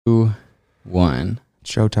2, 1.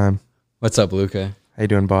 Showtime. What's up, Luca? How you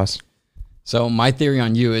doing, boss? So my theory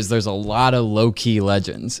on you is there's a lot of low-key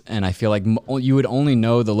legends, and I feel like you would only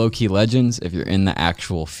know the low-key legends if you're in the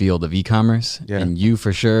actual field of e-commerce. Yeah. And you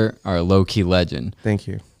for sure are a low-key legend. Thank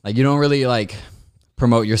you. Like, you don't really like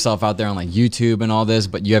promote yourself out there on like YouTube and all this,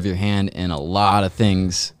 but you have your hand in a lot of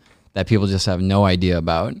things that people just have no idea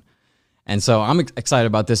about. And so I'm excited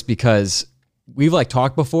about this because we've like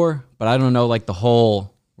talked before, but I don't know like the whole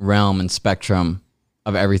realm and spectrum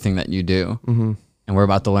of everything that you do. Mm-hmm. And we're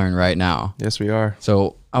about to learn right now. Yes, we are.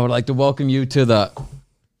 So I would like to welcome you to the...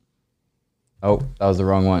 Oh, that was the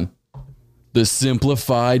wrong one. The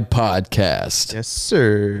Simplified Podcast. Yes,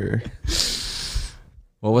 sir.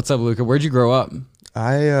 Well, what's up, Luca? Where'd you grow up?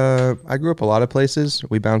 I grew up a lot of places.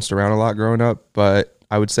 We bounced around a lot growing up, but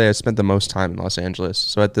I would say I spent the most time in Los Angeles.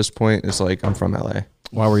 So at this point, it's like I'm from LA.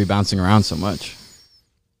 Why were you bouncing around so much?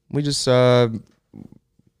 We just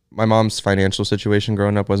my mom's financial situation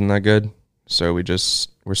growing up wasn't that good. So we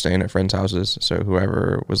just were staying at friends' houses. So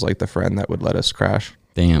whoever was like the friend that would let us crash.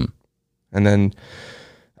 Damn. And then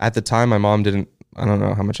at the time, my mom didn't, I don't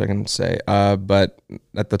know how much I can say, but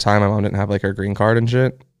at the time, my mom didn't have like her green card and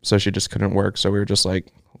shit. So she just couldn't work. So we were just like,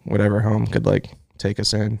 whatever home could like take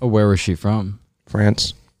us in. Oh, where was she from?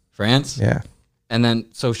 France. France? Yeah. And then,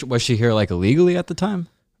 so was she here like illegally at the time?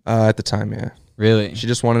 At the time, yeah. Really? She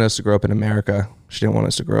just wanted us to grow up in America. She didn't want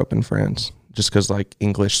us to grow up in France. Just because like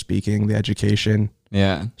English speaking, the education.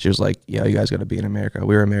 Yeah. She was like, yeah, you guys got to be in America.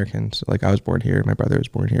 We were Americans. Like I was born here. My brother was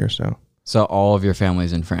born here. So all of your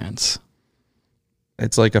family's in France?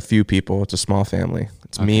 It's like a few people. It's a small family.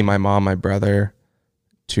 It's me, my mom, my brother,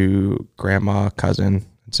 to grandma, cousin.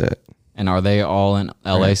 That's it. And are they all in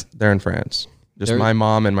LA? They're in France. Just my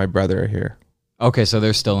mom and my brother are here. Okay, so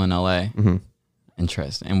they're still in LA. Mm-hmm.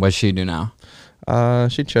 Interesting. And what's she do now?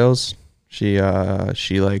 She chills. She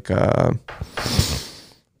like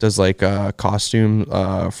does like costume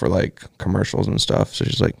for like commercials and stuff. So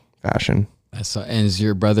she's like fashion. And is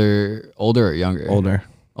your brother older or younger? Older.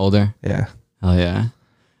 Older? Yeah. Hell yeah.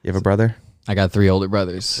 You have a brother? I got 3 older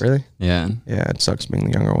brothers. Really? Yeah. Yeah, it sucks being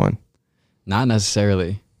the younger one. Not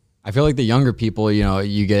necessarily. I feel like the younger people,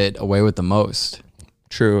 you get away with the most.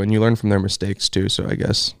 True, and you learn from their mistakes too, so I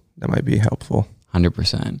guess that might be helpful.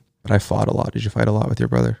 100%. But I fought a lot. Did you fight a lot with your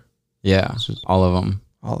brother? Yeah, all of them.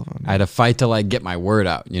 All of them. I had to fight to like get my word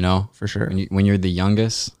out, For sure. When you're the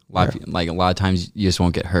youngest, a lot of times you just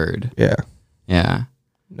won't get heard. Yeah. Yeah.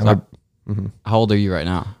 No, How old are you right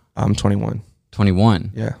now? I'm 21.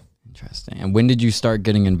 21. Yeah. Interesting. And when did you start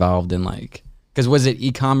getting involved in because was it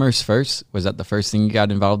e-commerce first? Was that the first thing you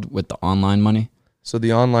got involved with, the online money? So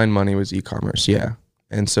the online money was e-commerce, yeah.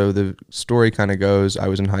 And so the story kind of goes, I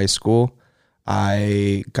was in high school.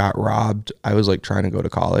 I got robbed. I was like trying to go to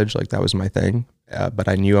college. Like that was my thing. But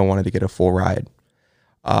I knew I wanted to get a full ride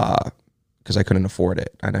because I couldn't afford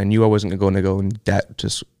it. And I knew I wasn't going to go in debt.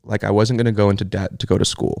 I wasn't going to go into debt to go to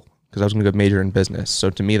school because I was going to go major in business. So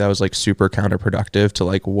to me, that was like super counterproductive to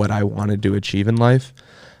like what I wanted to achieve in life.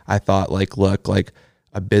 I thought like, look, like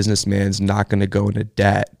a businessman's not going to go into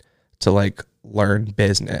debt to like learn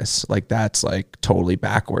business. Like that's like totally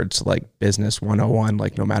backwards. Like business 101,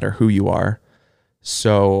 like no matter who you are.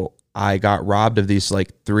 So I got robbed of these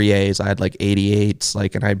like 3 A's. I had like 88s,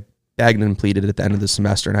 like, and I begged and pleaded at the end of the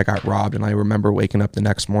semester and I got robbed. And I remember waking up the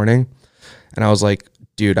next morning and I was like,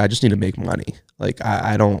 dude, I just need to make money. Like,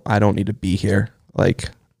 I don't need to be here. Like,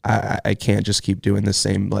 I can't just keep doing the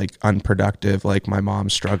same, like unproductive, like my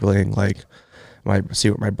mom's struggling, like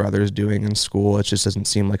see what my brother's doing in school. It just doesn't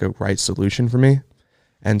seem like a right solution for me.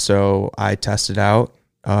 And so I tested out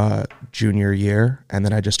junior year and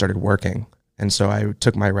then I just started working. And so I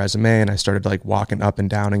took my resume and I started like walking up and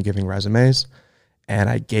down and giving resumes. And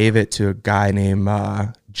I gave it to a guy named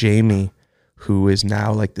Jamie, who is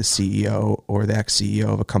now like the CEO or the ex-CEO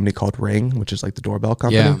of a company called Ring, which is like the doorbell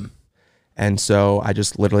company. Yeah. And so I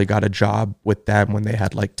just literally got a job with them when they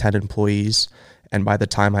had like 10 employees. And by the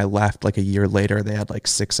time I left, like a year later, they had like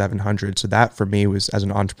 600-700. So that for me was, as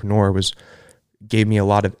an entrepreneur, gave me a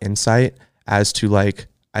lot of insight as to like,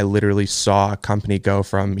 I literally saw a company go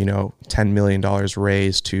from, $10 million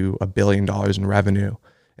raised to $1 billion in revenue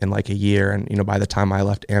in like a year. And, by the time I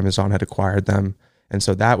left, Amazon had acquired them. And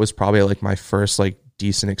so that was probably like my first like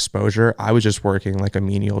decent exposure. I was just working like a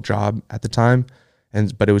menial job at the time.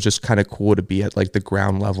 But it was just kind of cool to be at like the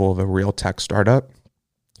ground level of a real tech startup.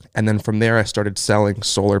 And then from there, I started selling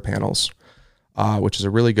solar panels, which is a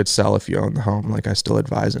really good sell if you own the home. Like I still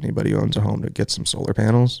advise anybody who owns a home to get some solar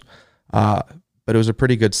panels. But it was a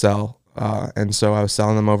pretty good sell. And so I was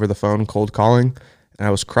selling them over the phone, cold calling, and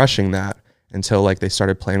I was crushing that. until like they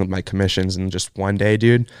started playing with my commissions. And just one day,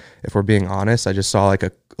 dude, if we're being honest, I just saw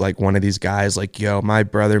like one of these guys like, yo, my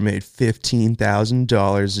brother made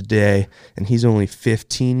 $15,000 a day and he's only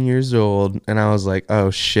 15 years old. And I was like,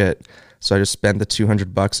 oh shit. So I just spent the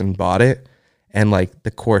 $200 and bought it. And like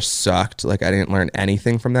the course sucked. Like I didn't learn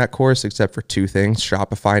anything from that course except for two things,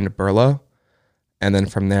 Shopify and Burlo. And then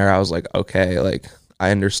from there I was like, okay, like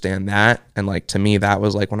I understand that. And like to me, that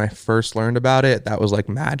was like when I first learned about it, that was like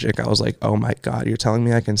magic. I was like, oh my God, you're telling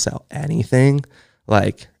me I can sell anything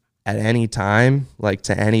like at any time, like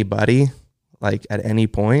to anybody, like at any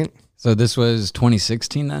point. So this was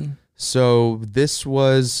 2016 then? So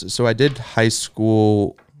I did high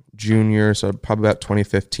school junior, so probably about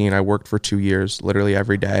 2015. I worked for 2 years, literally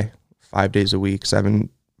every day, 5 days a week,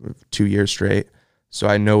 2 years straight. So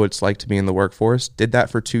I know what it's like to be in the workforce. Did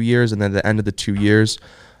that for 2 years, and then at the end of the 2 years,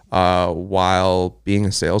 while being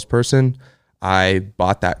a salesperson, I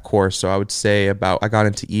bought that course. So I would say I got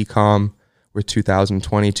into e-com with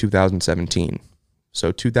 2020, 2017.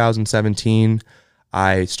 So 2017,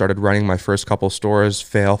 I started running my first couple stores,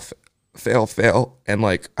 fail. And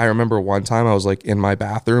like, I remember one time I was like in my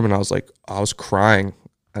bathroom and I was crying.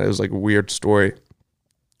 It was like a weird story,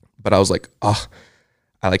 but I was like,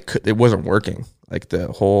 it wasn't working. Like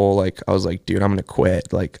the whole, like, I was like, dude, I'm going to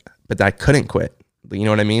quit. Like, but I couldn't quit. You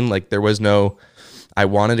know what I mean? Like I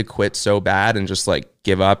wanted to quit so bad and just like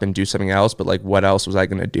give up and do something else. But like, what else was I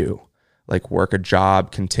going to do? Like work a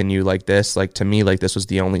job, continue like this. Like to me, like this was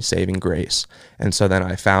the only saving grace. And so then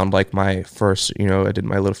I found like my first, I did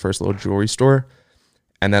my first little jewelry store.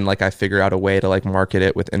 And then like I figured out a way to like market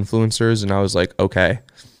it with influencers. And I was like, okay,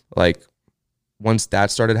 like once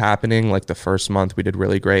that started happening, like the first month we did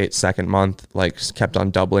really great. Second month, like kept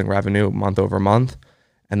on doubling revenue month over month.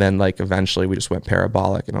 And then like eventually we just went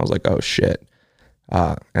parabolic and I was like, oh shit.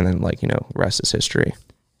 And then like, rest is history.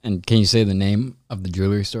 And can you say the name of the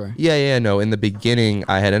jewelry store? Yeah. No, in the beginning,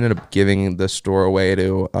 I had ended up giving the store away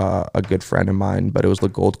to a good friend of mine, but it was Le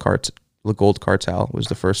Gold Cartel was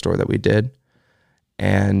the first store that we did.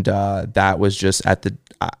 And that was just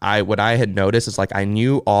what I had noticed is like I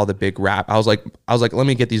knew all the big rap. I was like, let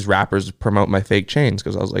me get these rappers to promote my fake chains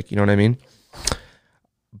because I was like, you know what I mean?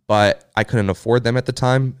 But I couldn't afford them at the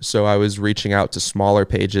time. So I was reaching out to smaller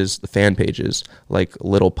pages, the fan pages, like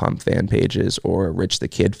Little Pump fan pages or Rich the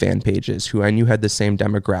Kid fan pages, who I knew had the same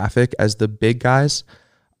demographic as the big guys.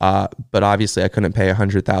 But obviously I couldn't pay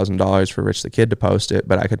 $100,000 for Rich the Kid to post it,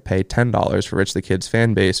 but I could pay $10 for Rich the Kid's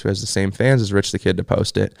fan base who has the same fans as Rich the Kid to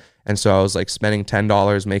post it. And so I was like spending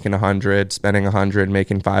 $10, making 100, spending 100,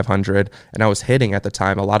 making 500. And I was hitting at the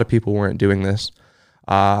time. A lot of people weren't doing this.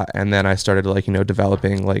 And then I started like,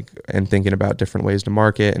 developing like and thinking about different ways to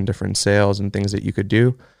market and different sales and things that you could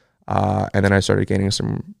do. And then I started gaining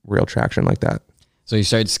some real traction like that. So you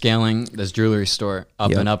started scaling this jewelry store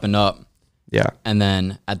up and up and up. Yeah. And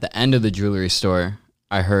then at the end of the jewelry store,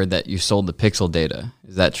 I heard that you sold the pixel data.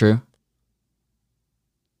 Is that true?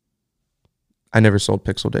 I never sold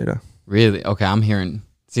pixel data. Really? Okay, I'm hearing.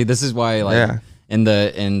 See, this is why in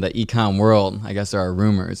the e-com world, I guess there are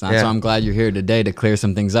rumors. And so I'm glad you're here today to clear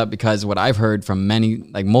some things up, because what I've heard from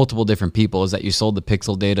multiple different people is that you sold the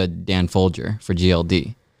pixel data to Dan Folger for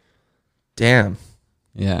GLD. Damn.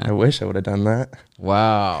 Yeah. I wish I would have done that.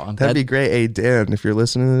 Wow. That'd be great. Hey, Dan, if you're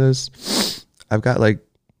listening to this, I've got like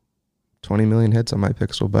 20 million hits on my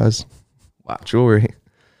Pixel Buzz. Wow. Jewelry.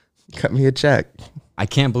 Cut me a check. I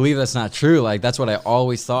can't believe that's not true. Like, that's what I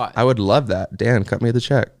always thought. I would love that. Dan, cut me the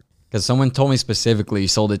check. Because someone told me specifically you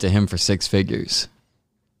sold it to him for 6 figures.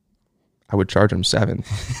 I would charge him 7.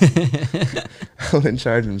 I wouldn't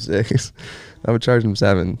charge him 6. I would charge him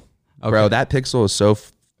 7. Okay. Bro, that Pixel is so...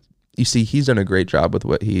 You see, he's done a great job with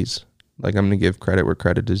what he's... Like, I'm going to give credit where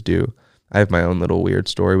credit is due. I have my own little weird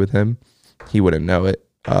story with him. He wouldn't know it.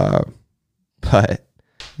 But,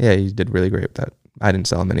 yeah, he did really great with that. I didn't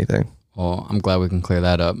sell him anything. Well, I'm glad we can clear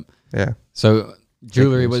that up. Yeah. So,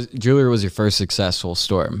 jewelry was your first successful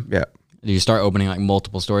store. Yeah. Did you start opening like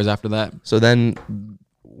multiple stores after that? So then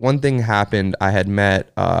one thing happened. I had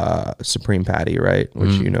met Supreme Patty, right?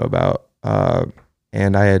 Which you know about.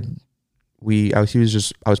 And I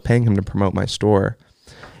was paying him to promote my store.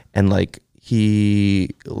 And like I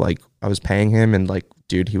was paying him and like,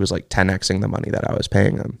 dude, he was like 10xing the money that I was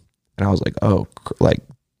paying him. And I was like, oh, like,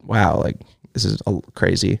 wow, like this is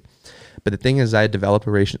crazy. But the thing is, I had developed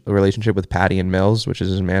a relationship with Patty and Mills, which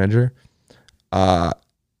is his manager. I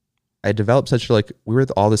developed such like, we were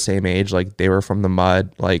all the same age. Like they were from the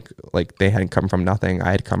mud, like they had come from nothing.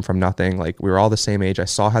 I had come from nothing. Like we were all the same age. I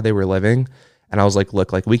saw how they were living and I was like,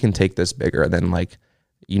 look, like we can take this bigger than like,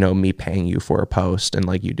 me paying you for a post and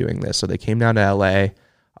like you doing this. So they came down to LA.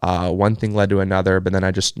 One thing led to another, but then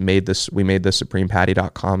we made the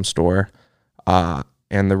supremepatty.com store.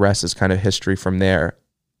 And the rest is kind of history from there.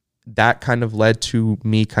 That kind of led to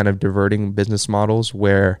me kind of diverting business models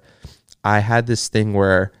where I had this thing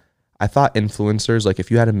where I thought influencers, like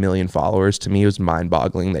if you had 1 million followers, to me it was mind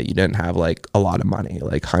boggling that you didn't have like a lot of money,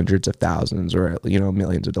 like hundreds of thousands or, you know,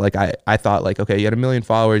 millions of, like I thought like, okay, you had 1 million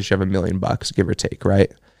followers, you have $1 million, give or take,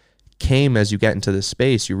 right? Came as you get into this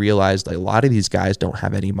space, you realize like a lot of these guys don't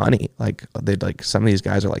have any money. Like some of these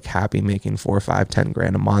guys are like happy making 4 or 5, 10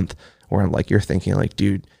 grand a month, where like you're thinking like,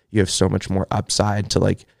 dude, you have so much more upside to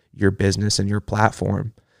like your business and your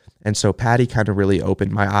platform. And so Patty kind of really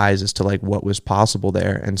opened my eyes as to like what was possible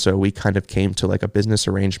there. And so we kind of came to like a business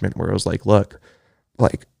arrangement where it was like, look,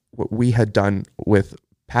 like what we had done with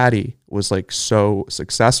Patty was like so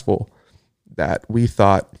successful that we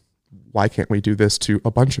thought, why can't we do this to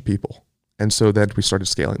a bunch of people? And so then we started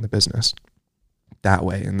scaling the business that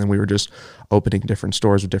way. And then we were just opening different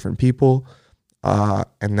stores with different people.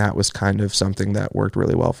 And that was kind of something that worked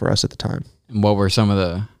really well for us at the time. And what were some of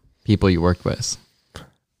the people you worked with?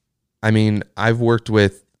 I mean, I've worked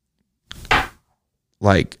with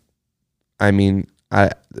like, I mean, I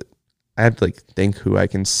have to like think who I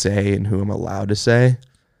can say and who I'm allowed to say.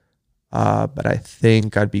 But I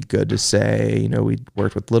think I'd be good to say, you know, we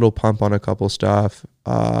worked with Little Pump on a couple stuff.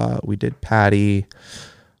 We did Patty.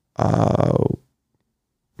 I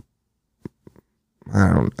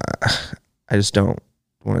just don't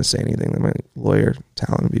want to say anything that my lawyer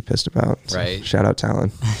Talon would be pissed about. So right. Shout out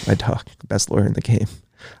Talon, my dog, best lawyer in the game.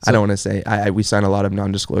 So, I don't want to say, we sign a lot of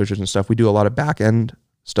non-disclosures and stuff. We do a lot of back end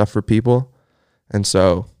stuff for people. And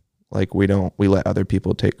so like we let other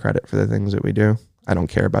people take credit for the things that we do. I don't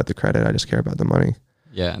care about the credit. I just care about the money.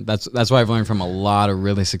 Yeah. That's what I've learned from a lot of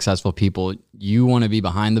really successful people. You want to be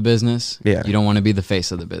behind the business. Yeah. You don't want to be the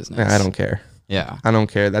face of the business. Yeah, I don't care. Yeah. I don't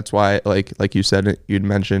care. That's why, like you said, you'd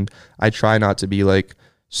mentioned, I try not to be like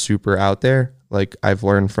super out there. Like I've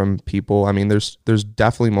learned from people. I mean, there's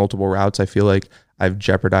definitely multiple routes. I feel like I've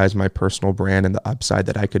jeopardized my personal brand and the upside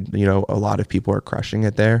that I could, you know, a lot of people are crushing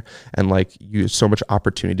it there. And like so much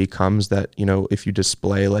opportunity comes that, you know, if you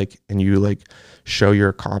display like, and you like show your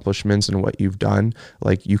accomplishments and what you've done,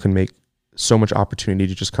 like you can make so much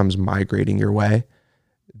opportunity just comes migrating your way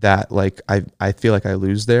that like, I feel like I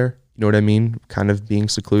lose there. You know what I mean? Kind of being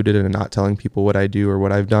secluded and not telling people what I do or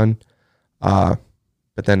what I've done.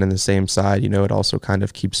 But then in the same side, you know, it also kind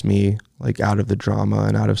of keeps me like out of the drama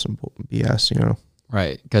and out of some BS, you know?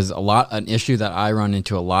 Right. Because an issue that I run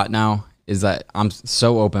into a lot now is that I'm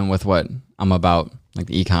so open with what I'm about, like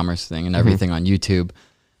the e-commerce thing and everything on YouTube,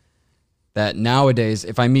 that nowadays,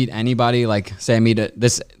 if I meet anybody, like say I meet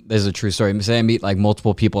this is a true story. Say I meet like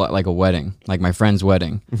multiple people at like a wedding, like my friend's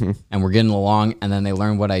wedding, and we're getting along, and then they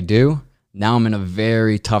learn what I do. Now I'm in a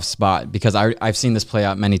very tough spot because I've seen this play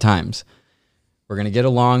out many times. We're going to get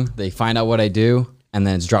along. They find out what I do, and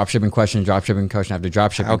then it's dropshipping question after dropshipping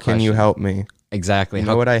question. How can you help me? Exactly. You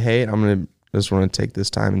know what I hate? Just want to take this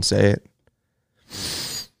time and say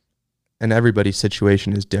it. And everybody's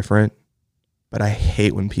situation is different, but I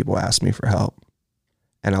hate when people ask me for help.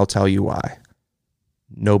 And I'll tell you why.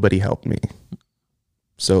 Nobody helped me.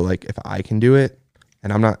 So like if I can do it,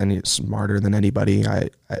 and I'm not any smarter than anybody, I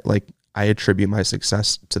attribute my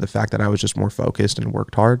success to the fact that I was just more focused and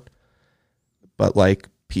worked hard. But like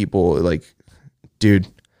people like, dude,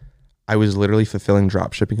 I was literally fulfilling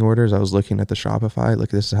drop shipping orders. I was looking at the Shopify.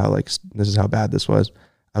 This is how bad this was.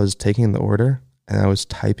 I was taking the order and I was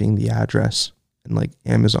typing the address in like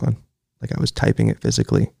Amazon. Like I was typing it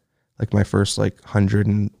physically. Like my first like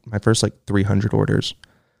 300 orders.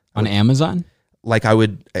 On Amazon? Like I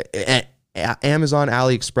would, Amazon,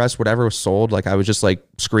 AliExpress, whatever was sold, like I was just like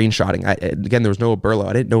screenshotting. Again, there was no Oberlo.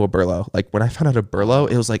 I didn't know Oberlo. Like when I found out Oberlo,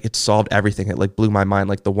 it was like it solved everything. It like blew my mind.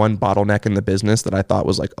 Like the one bottleneck in the business that I thought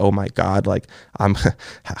was like, oh my God, like I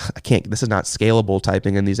can't, this is not scalable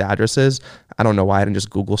typing in these addresses. I don't know why I didn't just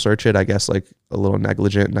Google search it. I guess like a little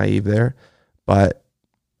negligent, naive there. But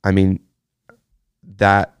I mean,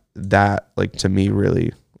 that like to me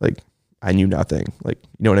really like I knew nothing, like,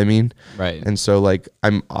 you know what I mean? Right. And so like,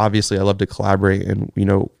 I love to collaborate and, you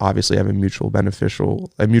know, obviously have a mutually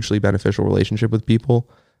beneficial relationship with people,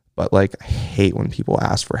 but like, I hate when people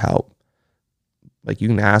ask for help. Like you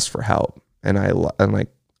can ask for help and I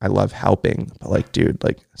love helping, but like, dude,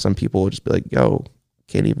 like some people will just be like, yo,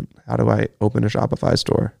 how do I open a Shopify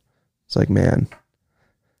store? It's like, man.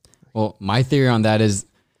 Well, my theory on that is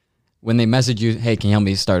when they message you, hey, can you help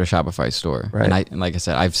me start a Shopify store? Right. And like I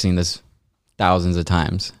said, I've seen this thousands of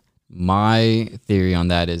times. My theory on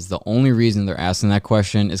that is the only reason they're asking that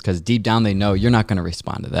question is because deep down they know you're not going to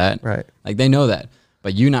respond to that. Right. Like they know that.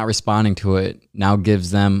 But you not responding to it now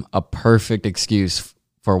gives them a perfect excuse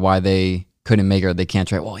for why they couldn't make it or they can't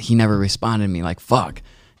try. Well, he never responded to me. Like, fuck.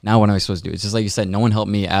 Now what am I supposed to do? It's just like you said, no one helped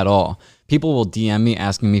me at all. People will DM me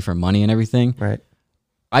asking me for money and everything. Right.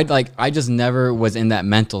 I just never was in that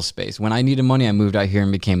mental space. When I needed money, I moved out here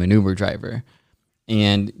and became an Uber driver.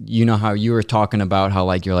 And you know how you were talking about how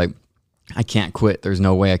like you're like, I can't quit. There's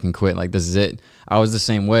no way I can quit. Like, this is it. I was the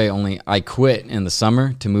same way, only I quit in the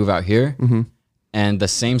summer to move out here. Mm-hmm. And the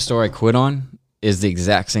same store I quit on is the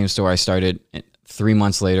exact same store I started 3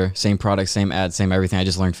 months later. Same product, same ads, same everything. I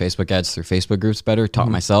just learned Facebook ads through Facebook groups better, taught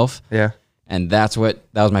myself. Yeah. And that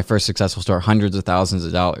was my first successful store, hundreds of thousands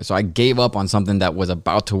of dollars. So I gave up on something that was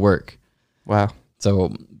about to work. Wow.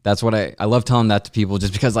 So that's what I love telling that to people,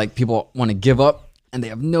 just because like people want to give up and they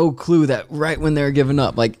have no clue that right when they're giving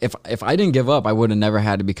up, like if I didn't give up, I would have never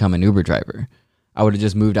had to become an Uber driver. I would have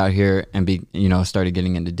just moved out here and started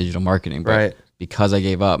getting into digital marketing. But right. Because I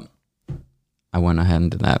gave up, I went ahead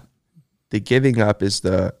and did that. The giving up is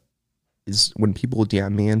when people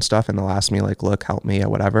DM me and stuff and they'll ask me like, look, help me or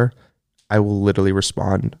whatever. I will literally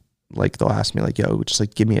respond. Like they'll ask me like, yo, just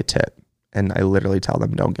like give me a tip. And I literally tell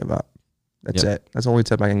them, don't give up. That's it. That's the only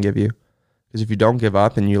tip I can give you. Because if you don't give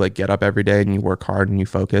up and you like get up every day and you work hard and you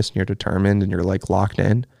focus and you're determined and you're like locked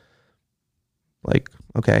in, like,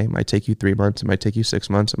 okay, it might take you 3 months. It might take you 6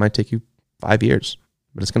 months. It might take you 5 years,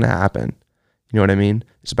 but it's going to happen. You know what I mean?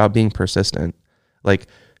 It's about being persistent. Like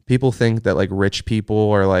people think that like rich people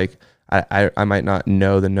are like, I might not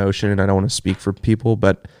know the notion and I don't want to speak for people,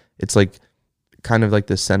 but it's like kind of like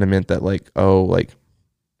this sentiment that like, oh, like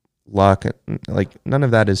luck, like none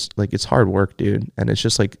of that is like, it's hard work, dude. And it's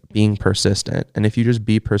just like being persistent. And if you just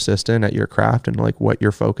be persistent at your craft and like what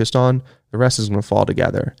you're focused on, the rest is going to fall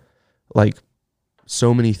together. Like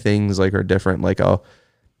so many things like are different. Like, oh,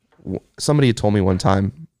 somebody had told me one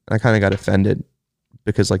time, I kind of got offended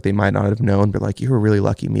because like they might not have known, but like you were really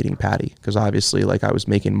lucky meeting Patty. Cause obviously like I was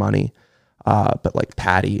making money. But like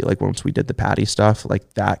Patty, like once we did the Patty stuff,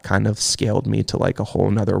 like that kind of scaled me to like a whole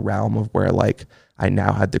nother realm of where like I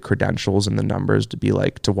now had the credentials and the numbers to be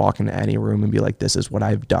like, to walk into any room and be like, this is what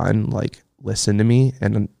I've done. Like, listen to me.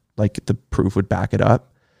 And like the proof would back it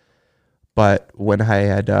up. But when I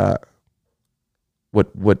had,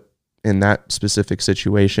 what in that specific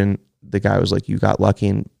situation, the guy was like, you got lucky.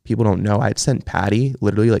 And people don't know, I had sent Patty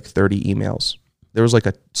literally like 30 emails. There was like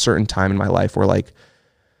a certain time in my life where like,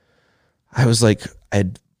 I was like, I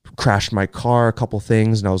had crashed my car, a couple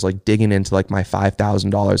things, and I was like digging into like my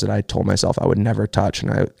 $5,000 that I told myself I would never touch.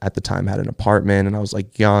 And I, at the time, had an apartment and I was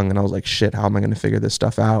like young and I was like, shit, how am I going to figure this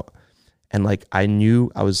stuff out? And like, I knew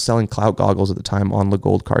I was selling clout goggles at the time on the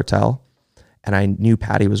Gold Cartel. And I knew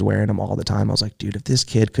Patty was wearing them all the time. I was like, dude, if this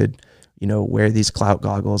kid could, wear these clout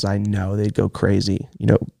goggles, I know they'd go crazy.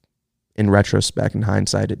 In retrospect, in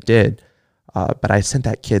hindsight, it did. But I sent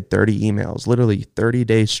that kid 30 emails, literally 30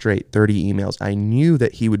 days straight, 30 emails. I knew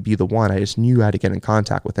that he would be the one. I just knew how to get in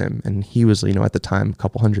contact with him. And he was, at the time, a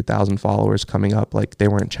couple 100,000 followers coming up. Like they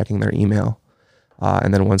weren't checking their email.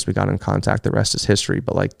 And then once we got in contact, the rest is history.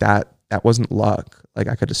 But like that wasn't luck. Like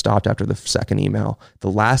I could have stopped after the second email.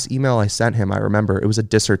 The last email I sent him, I remember it was a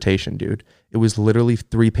dissertation, dude. It was literally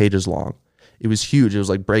 3 pages long. It was huge. It was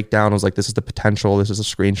like breakdown. It was like, this is the potential. This is a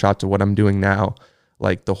screenshot to what I'm doing now.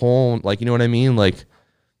 Like the whole, like, you know what I mean? Like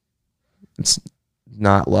it's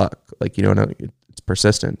not luck. Like, it's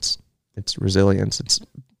persistence. It's resilience. It's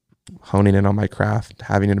honing in on my craft,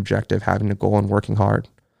 having an objective, having a goal and working hard.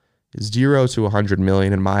 0 to 100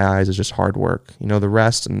 million in my eyes is just hard work. The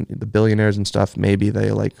rest and the billionaires and stuff, maybe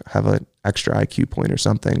they like have an extra IQ point or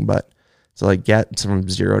something, but to like get from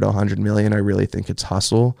 0 to 100 million, I really think it's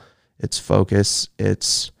hustle, it's focus,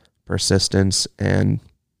 it's persistence, and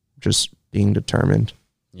just being determined.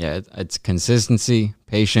 Yeah, it's consistency,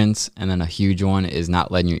 patience, and then a huge one is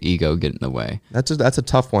not letting your ego get in the way. That's a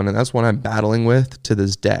tough one, and that's one I'm battling with to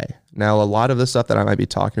this day. Now, a lot of the stuff that I might be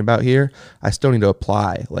talking about here, I still need to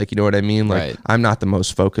apply. Like, you know what I mean? Like, right. I'm not the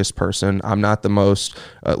most focused person. I'm not the most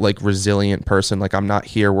resilient person. Like, I'm not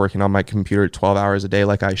here working on my computer 12 hours a day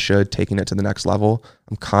like I should, taking it to the next level.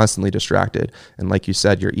 I'm constantly distracted. And like you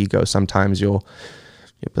said, your ego, sometimes you'll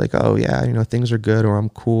be like, oh yeah, things are good, or I'm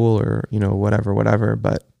cool, or, whatever.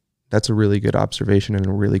 But that's a really good observation and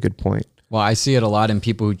a really good point. Well, I see it a lot in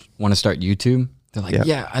people who want to start YouTube. They're like,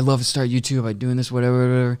 yeah, I love to start YouTube. I'm doing this,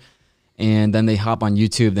 whatever. And then they hop on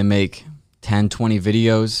YouTube, they make 10, 20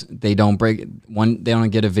 videos. They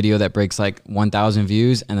don't get a video that breaks like 1,000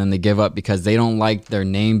 views, and then they give up because they don't like their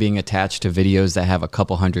name being attached to videos that have a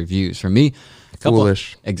couple hundred views. For me, a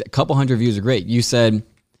couple hundred views are great. You said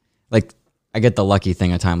like I get the lucky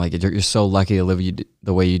thing at time. Like you're so lucky to live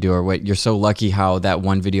the way you do, or wait, you're so lucky how that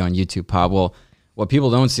one video on YouTube popped. Well, what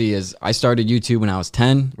people don't see is I started YouTube when I was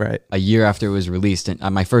 10, Right. a year after it was released. And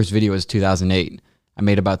my first video was 2008. I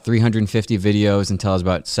made about 350 videos until I was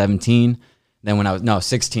about 17. Then when I was,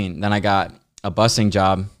 16, then I got a busing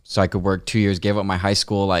job so I could work 2 years, gave up my high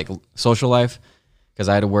school, like social life, because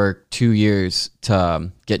I had to work 2 years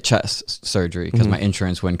to get chest surgery because my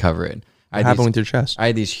insurance wouldn't cover it. What happened with your chest? I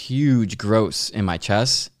had these huge growths in my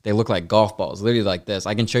chest. They look like golf balls, literally like this.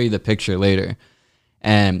 I can show you the picture later.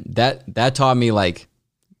 And that taught me, like,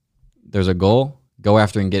 there's a goal, go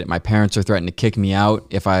after and get it. My parents are threatening to kick me out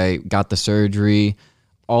if I got the surgery.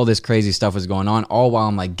 All this crazy stuff was going on, all while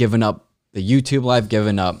I'm like giving up the YouTube life,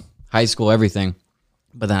 giving up high school, everything.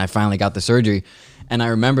 But then I finally got the surgery. And I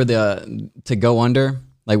remember to go under,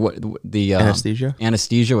 like what the anesthesia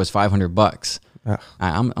was $500.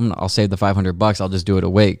 I'll save the $500. I'll just do it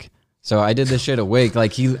awake. So I did this shit awake.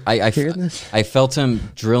 Like I felt him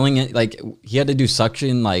drilling it. Like he had to do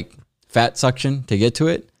suction, like fat suction to get to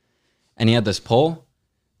it. And he had this pole,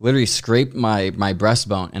 literally scraped my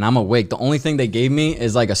breastbone, and I'm awake. The only thing they gave me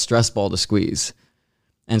is like a stress ball to squeeze.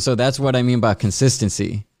 And so that's what I mean by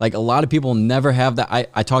consistency. Like a lot of people never have that.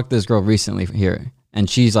 I talked to this girl recently here, and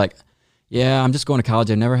she's like, yeah, I'm just going to college.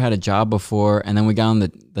 I've never had a job before. And then we got on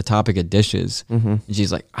the topic of dishes. And she's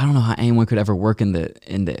like, I don't know how anyone could ever work in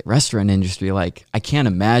the restaurant industry. Like, I can't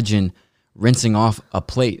imagine rinsing off a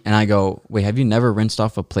plate. And I go, wait, have you never rinsed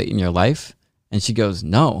off a plate in your life? And she goes,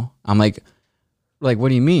 no. I'm like, what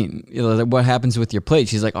do you mean? What happens with your plate?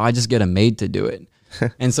 She's like, oh, I just get a maid to do it.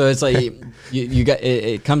 And so it's like, you got,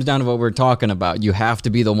 it comes down to what we're talking about. You have to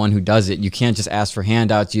be the one who does it. You can't just ask for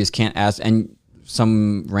handouts. You just can't ask. And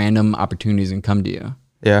some random opportunities can come to you.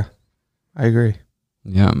 Yeah, I agree.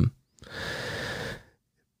 Yeah.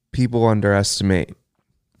 People underestimate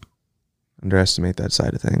that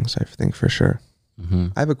side of things, I think, for sure.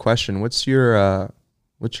 I have a question. What's your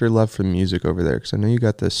love for music over there? Because I know you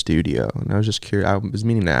got the studio, and I was just curious. I was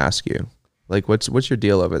meaning to ask you, like, what's your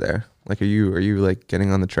deal over there? Like, are you like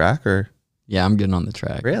getting on the track, or? Yeah, I'm getting on the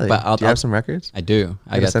track. Really? But do you have some records? I do.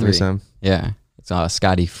 I got send 3. me some. Yeah. It's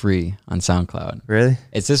Scotty Free on SoundCloud. Really?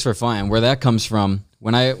 It's just for fun. And where that comes from,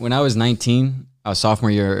 when I was 19, I was sophomore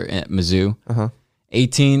year at Mizzou.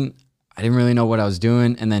 18, I didn't really know what I was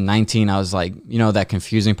doing. And then 19, I was like, that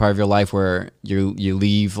confusing part of your life where you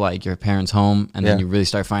leave like your parents' home and then you really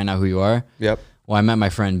start finding out who you are. Yep. Well, I met my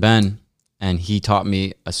friend Ben, and he taught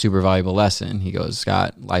me a super valuable lesson. He goes,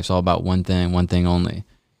 Scott, life's all about one thing only.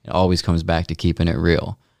 It always comes back to keeping it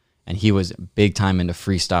real. And he was big time into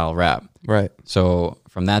freestyle rap. Right. So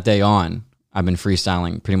from that day on, I've been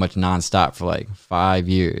freestyling pretty much nonstop for like 5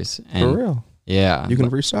 years. And for real? Yeah. You can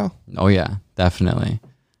freestyle? Oh yeah, definitely.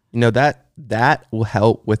 That will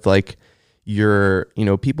help with like your,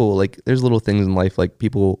 people, like there's little things in life, like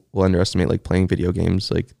people will underestimate, like playing video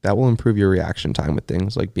games, like that will improve your reaction time with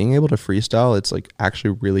things. Like being able to freestyle, it's like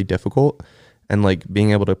actually really difficult. And like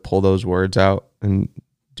being able to pull those words out and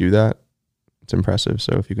do that, it's impressive.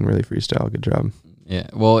 So if you can really freestyle, good job. Yeah.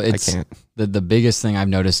 Well, I can't. The biggest thing I've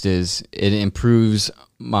noticed is it improves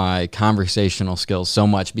my conversational skills so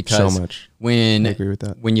much, because I agree with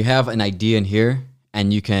that. When you have an idea in here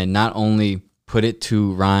and you can not only put it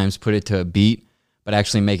to rhymes, put it to a beat, but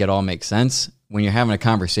actually make it all make sense. When you're having a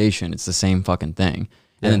conversation, it's the same fucking thing.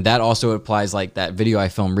 And then that also applies, like that video I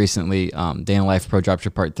filmed recently, Day in Life Pro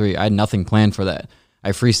Dropship Part 3. I had nothing planned for that.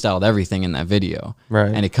 I freestyled everything in that video.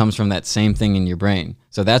 Right. And it comes from that same thing in your brain.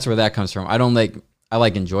 So that's where that comes from. I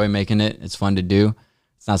enjoy making it. It's fun to do.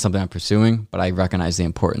 It's not something I'm pursuing, but I recognize the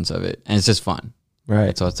importance of it. And it's just fun. Right.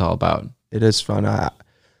 That's what it's all about. It is fun.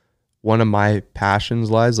 One of my passions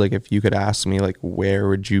lies, like if you could ask me, like, where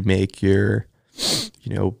would you make your,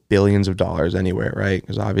 billions of dollars anywhere, right?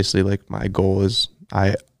 Because obviously, like, my goal is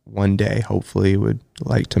I one day hopefully would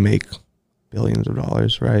like to make billions of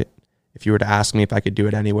dollars, right? If you were to ask me if I could do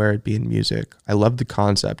it anywhere, it'd be in music. I love the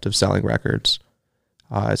concept of selling records.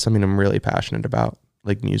 It's something I'm really passionate about.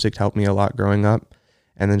 Like music helped me a lot growing up.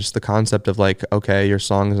 And then just the concept of like, okay, your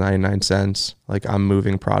song is 99 cents. Like I'm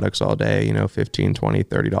moving products all day, $15, $20,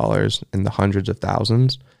 $30 in the hundreds of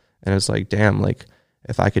thousands. And it's like, damn, like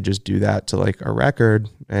if I could just do that to like a record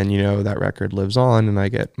and, that record lives on and I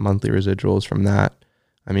get monthly residuals from that.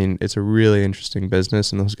 I mean, it's a really interesting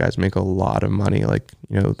business and those guys make a lot of money. Like,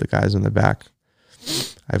 the guys in the back.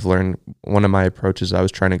 I've learned one of my approaches, I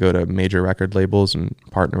was trying to go to major record labels and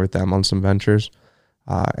partner with them on some ventures.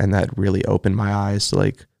 And that really opened my eyes to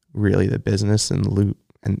like really the business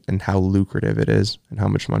and how lucrative it is and how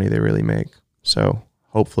much money they really make. So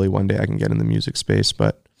hopefully one day I can get in the music space,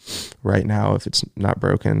 but right now, if it's not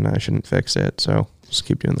broken, I shouldn't fix it. So just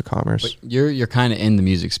keep doing the commerce. But you're kind of in the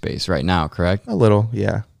music space right now, correct? A little,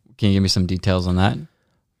 yeah. Can you give me some details on that?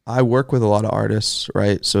 I work with a lot of artists,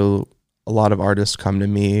 right? So a lot of artists come to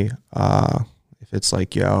me if it's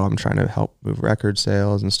like, yo, I'm trying to help move record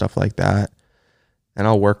sales and stuff like that. And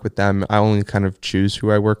I'll work with them. I only kind of choose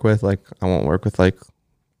who I work with. Like, I won't work with like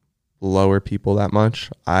lower people that much.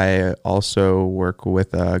 I also work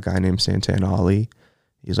with a guy named Santana Ali.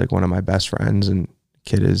 He's like one of my best friends, and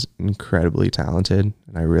kid is incredibly talented.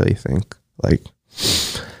 And I really think like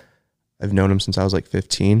I've known him since I was like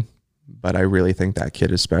 15, but I really think that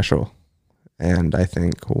kid is special. And I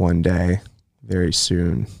think one day, very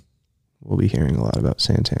soon, we'll be hearing a lot about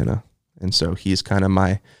Santana. And so he's kind of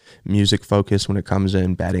my music focus when it comes to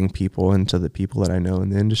embedding people into the people that I know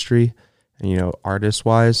in the industry and, you know, artist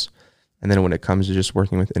wise. And then when it comes to just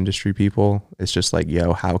working with industry people, it's just like,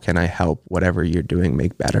 yo, how can I help whatever you're doing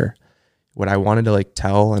make better? What I wanted to like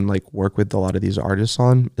tell and like work with a lot of these artists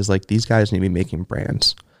on is like, these guys need to be making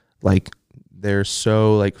brands. Like, they're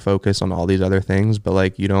so like focused on all these other things, but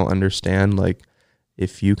like, you don't understand, like,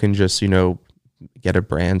 if you can just, you know, get a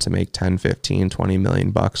brand to make 10, 15, 20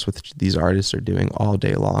 million bucks, with these artists are doing all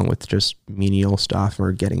day long with just menial stuff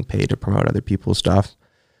or getting paid to promote other people's stuff.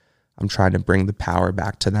 I'm trying to bring the power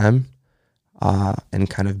back to them and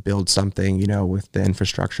kind of build something, you know, with the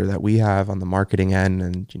infrastructure that we have on the marketing end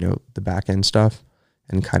and, you know, the back end stuff,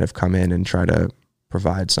 and kind of come in and try to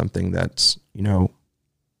provide something that's, you know,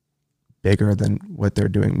 bigger than what they're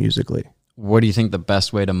doing musically. What do you think the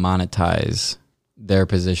best way to monetize their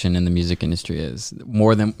position in the music industry is?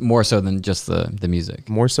 More so than just the music.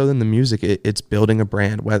 More so than the music, it's building a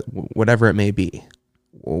brand, whatever it may be.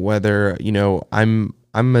 Whether, you know, I'm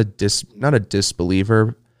not a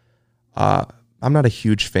disbeliever. I'm not a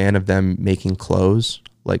huge fan of them making clothes.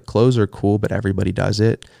 Like, clothes are cool, but everybody does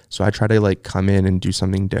it. So I try to like come in and do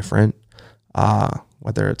something different.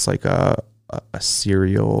 Whether it's like a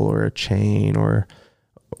cereal or a chain or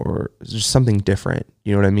just something different,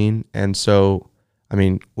 you know what I mean? And so, I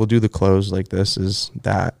mean, we'll do the clothes like this is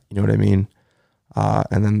that, you know what I mean?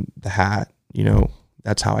 And then the hat, you know,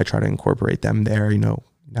 that's how I try to incorporate them there. You know,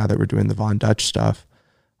 now that we're doing the Von Dutch stuff,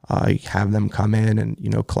 have them come in and, you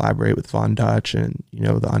know, collaborate with Von Dutch and, you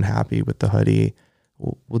know, the Unhappy with the hoodie.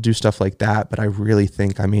 We'll do stuff like that. But I really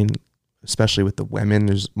think, I mean, especially with the women,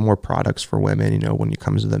 there's more products for women, you know, when it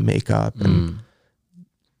comes to the makeup, and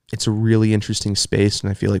it's a really interesting space. And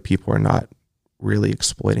I feel like people are not really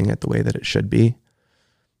exploiting it the way that it should be.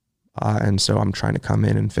 And so I'm trying to come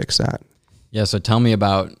in and fix that. Yeah. So tell me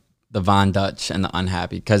about the Von Dutch and the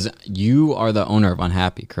Unhappy, because you are the owner of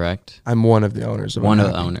Unhappy, correct? I'm one of the owners of Unhappy. One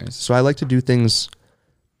of the owners. So I like to do things.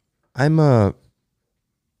 When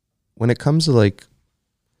it comes to like,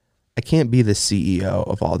 I can't be the CEO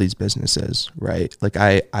of all these businesses, right? Like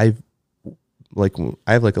I have like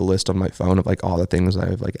a list on my phone of like all the things I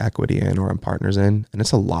have like equity in or I'm partners in, and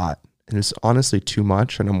it's a lot, and it's honestly too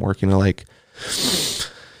much. And I'm working to like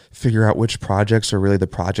figure out which projects are really the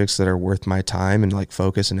projects that are worth my time and like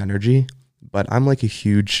focus and energy. But I'm like a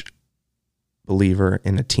huge believer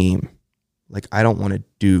in a team. Like, I don't want to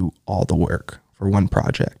do all the work for one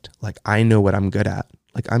project. Like, I know what I'm good at.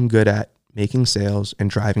 Like, I'm good at making sales and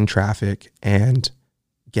driving traffic and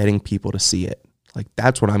getting people to see it. Like,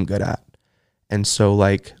 that's what I'm good at. And so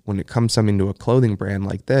like, when it comes something to a clothing brand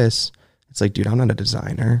like this, it's like, dude, I'm not a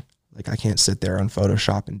designer. Like, I can't sit there on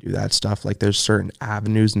Photoshop and do that stuff. Like, there's certain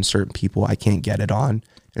avenues and certain people I can't get it on.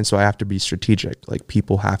 And so I have to be strategic. Like,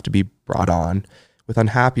 people have to be brought on. With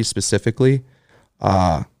Unhappy specifically,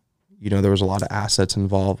 you know, there was a lot of assets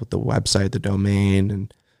involved with the website, the domain,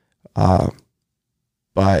 and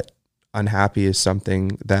but Unhappy is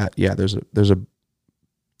something that, yeah, there's a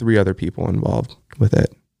 3 other people involved with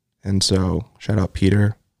it. And so shout out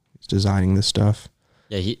Peter, he's designing this stuff.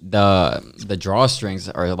 Yeah, the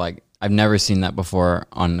drawstrings are like, I've never seen that before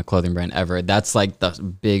on a clothing brand ever. That's like the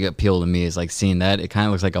big appeal to me, is like seeing that. It kind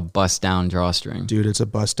of looks like a bust down drawstring. Dude, it's a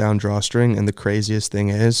bust down drawstring. And the craziest thing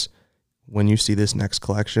is, when you see this next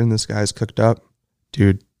collection this guy's cooked up,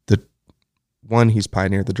 dude, he's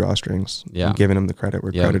pioneered the drawstrings. Yeah. I'm giving him the credit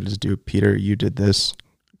where credit is due. Peter, you did this.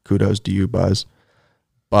 Kudos to you, Buzz.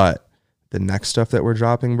 But the next stuff that we're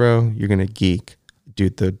dropping, bro, you're going to geek.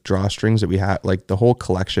 Dude, the drawstrings that we have, like the whole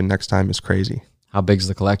collection next time is crazy. How big's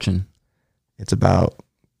the collection? It's about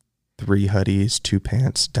 3 hoodies, 2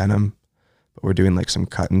 pants, denim. But we're doing like some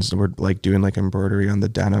cut-ins. We're like doing like embroidery on the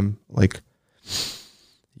denim. Like,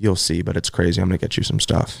 you'll see, but it's crazy. I'm going to get you some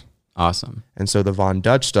stuff. Awesome. And so the Von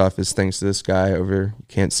Dutch stuff is thanks to this guy over, you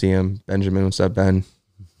can't see him, Benjamin. What's up, Ben?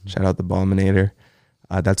 Shout out the Balminator.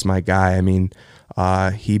 That's my guy. I mean,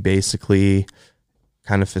 he basically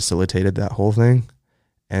kind of facilitated that whole thing.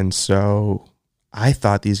 And so I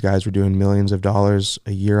thought these guys were doing millions of dollars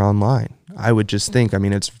a year online. I would just think, I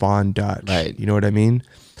mean, it's Von Dutch, Right. You know what I mean?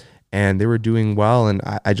 And they were doing well. And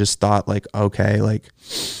I just thought like, okay, like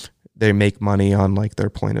they make money on like their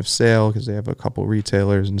point of sale because they have a couple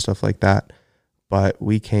retailers and stuff like that. But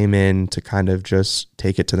we came in to kind of just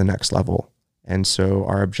take it to the next level. And so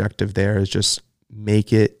our objective there is just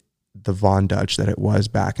make it the Von Dutch that it was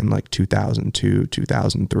back in like 2002,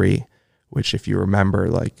 2003, which if you remember,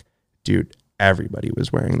 like, dude, everybody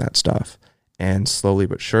was wearing that stuff. And slowly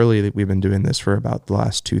but surely we've been doing this for about the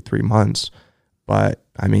last 2-3 months. But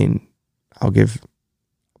I mean, I'll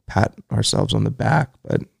pat ourselves on the back,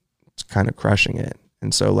 but it's kind of crushing it.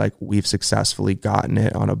 And so like we've successfully gotten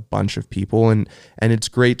it on a bunch of people, and it's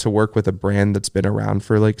great to work with a brand that's been around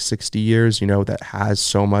for like 60 years, you know, that has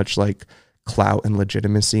so much like clout and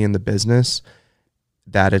legitimacy in the business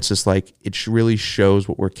that it's just like, it really shows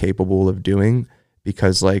what we're capable of doing,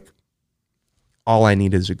 because like all I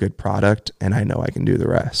need is a good product and I know I can do the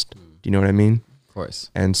rest. Do you know what I mean? Of course.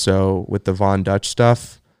 And so with the Von Dutch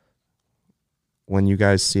stuff, when you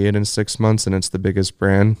guys see it in 6 months and it's the biggest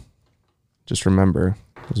brand, just remember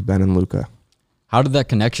it was Ben and Luca. How did that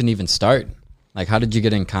connection even start? Like, how did you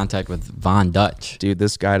get in contact with Von Dutch? Dude,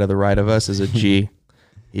 this guy to the right of us is a G.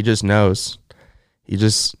 He just knows.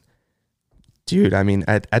 Dude, I mean,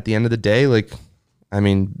 at the end of the day, like, I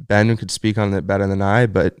mean, Ben could speak on it better than I,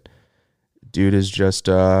 but dude is just,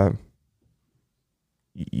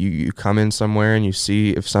 you come in somewhere and you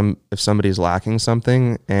see if somebody's lacking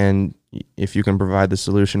something, and if you can provide the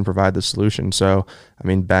solution, provide the solution. So, I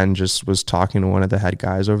mean, Ben just was talking to one of the head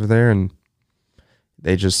guys over there, and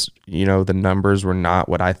they just, you know, the numbers were not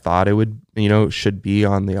what I thought it would, you know, should be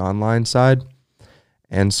on the online side.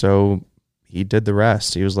 And so he did the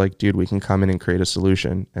rest. He was like, dude, we can come in and create a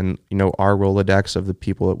solution. And, you know, our Rolodex of the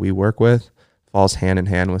people that we work with falls hand in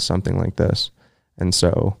hand with something like this. And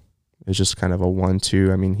so it's just kind of a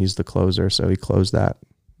 1-2. I mean, he's the closer, so he closed that.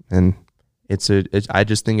 And I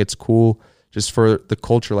just think it's cool just for the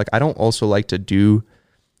culture. Like, I don't also like to do,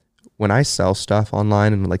 when I sell stuff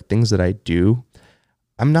online and like things that I do,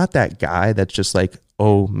 I'm not that guy that's just like,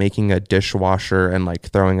 oh, making a dishwasher and like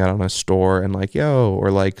throwing it on a store and like, yo,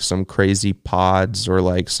 or like some crazy pods or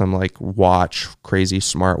like some like watch, crazy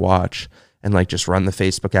smartwatch, and like just run the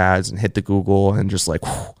Facebook ads and hit the Google and just like,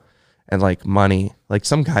 whew, and like money. Like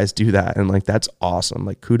some guys do that, and like that's awesome.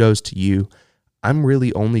 Like kudos to you. I'm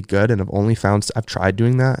really only good, and I've tried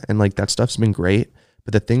doing that, and like that stuff's been great.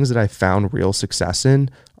 But the things that I found real success in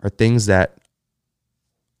are things that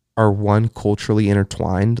are, one, culturally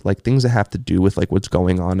intertwined, like things that have to do with like what's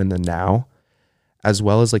going on in the now, as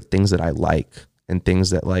well as like things that I like and things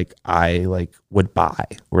that like I like would buy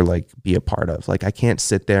or like be a part of. Like I can't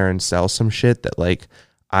sit there and sell some shit that like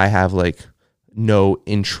I have like no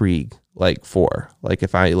intrigue like for. Like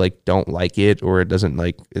if I like don't like it, or it doesn't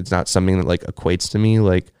like, it's not something that like equates to me,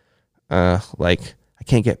 like I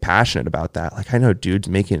can't get passionate about that. Like I know dudes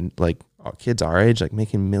making like, kids our age, like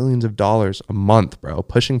making millions of dollars a month, bro,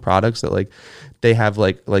 pushing products that like they have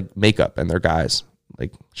like makeup and they're guys.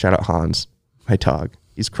 Like shout out Hans, my dog,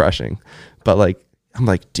 he's crushing. But like I'm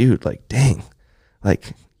like, dude, like dang,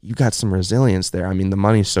 like you got some resilience there. I mean, the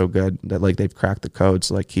money's so good that like they've cracked the code,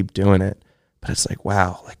 so like keep doing it. But it's like,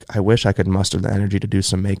 wow, like I wish I could muster the energy to do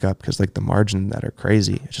some makeup, because like the margins that are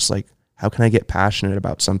crazy. It's just like, how can I get passionate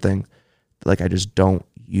about something that like I just don't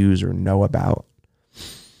use or know about?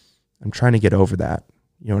 I'm trying to get over that.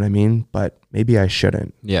 You know what I mean? But maybe I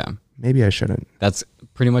shouldn't. Yeah. Maybe I shouldn't. That's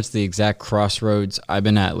pretty much the exact crossroads I've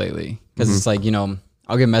been at lately. Because it's like, you know,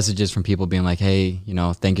 I'll get messages from people being like, hey, you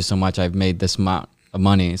know, thank you so much. I've made this amount of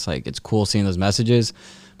money. It's like, it's cool seeing those messages.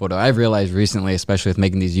 But what I've realized recently, especially with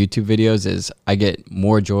making these YouTube videos, is I get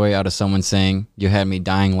more joy out of someone saying, you had me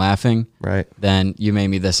dying laughing, right, than you made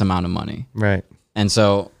me this amount of money. Right. And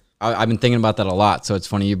so I've been thinking about that a lot. So it's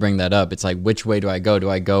funny you bring that up. It's like, which way do I go? Do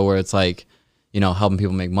I go where it's like, you know, helping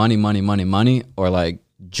people make money, or like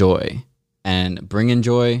joy? And bringing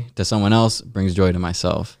joy to someone else brings joy to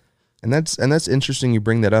myself. And that's interesting you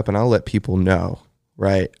bring that up, and I'll let people know,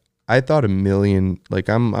 right? I thought a million, like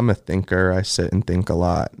I'm a thinker. I sit and think a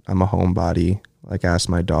lot. I'm a homebody. Like ask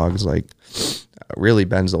my dogs, like really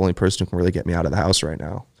Ben's the only person who can really get me out of the house right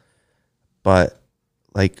now. But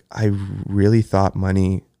like I really thought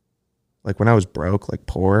money, like when I was broke, like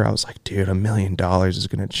poor, I was like, dude, $1 million is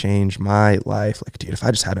going to change my life. Like, dude, if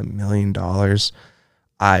I just had $1 million,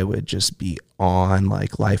 I would just be on,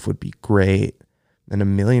 like life would be great. And $1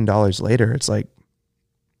 million later, it's like,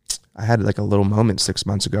 I had like a little moment 6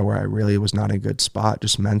 months ago where I really was not in a good spot,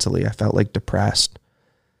 just mentally. I felt like depressed.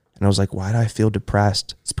 And I was like, why do I feel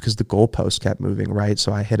depressed? It's because the goalpost kept moving, right?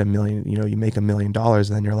 So I hit $1 million, you make $1 million and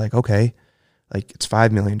then you're like, okay, like it's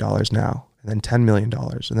 $5 million now and then $10 million.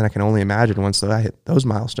 And then I can only imagine once I hit those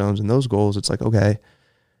milestones and those goals, it's like, okay,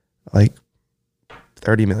 like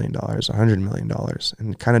 $30 million, $100 million.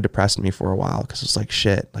 And it kind of depressed me for a while because it's like,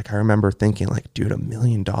 shit. Like I remember thinking like, dude, $1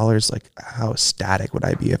 million, like how ecstatic would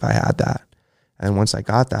I be if I had that? And once I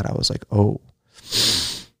got that, I was like, oh,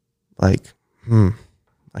 like,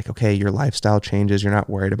 okay, your lifestyle changes. You're not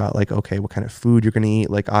worried about like, okay, what kind of food you're going to eat.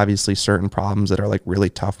 Like obviously certain problems that are like really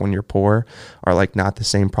tough when you're poor are like not the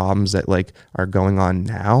same problems that like are going on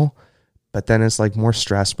now. But then it's like more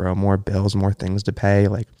stress, bro, more bills, more things to pay,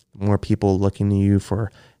 like more people looking to you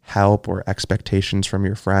for help or expectations from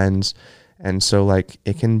your friends. And so like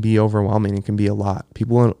it can be overwhelming. It can be a lot.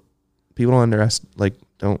 People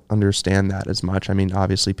don't understand that as much. I mean,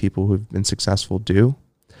 obviously people who've been successful do.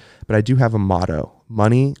 But I do have a motto.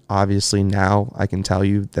 Money, obviously now I can tell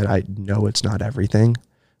you that I know it's not everything.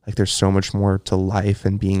 Like there's so much more to life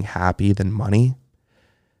and being happy than money.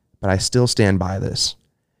 But I still stand by this.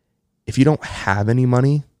 If you don't have any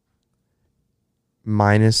money,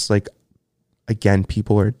 minus like, again,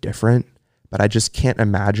 people are different, but I just can't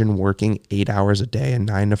imagine working 8 hours a day and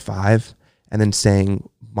 9 to 5 and then saying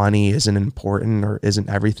money isn't important or isn't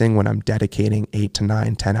everything when I'm dedicating 8 to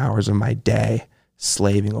 9, 10 hours of my day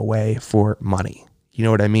slaving away for money. You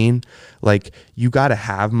know what I mean? Like you got to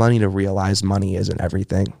have money to realize money isn't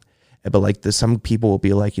everything. But like some people will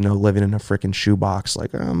be like, living in a freaking shoebox,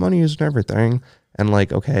 like money isn't everything. And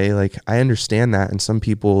like, okay, like I understand that. And some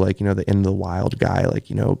people like, the in the wild guy, like,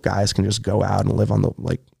 guys can just go out and live on the,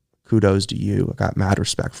 like, kudos to you. I got mad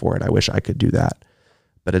respect for it. I wish I could do that.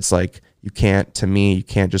 But it's like, you can't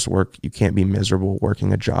just work. You can't be miserable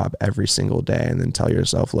working a job every single day and then tell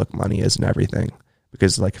yourself, look, money isn't everything.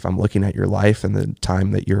 Because like if I'm looking at your life and the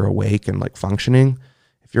time that you're awake and like functioning,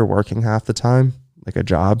 if you're working half the time, like a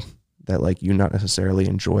job that like you not necessarily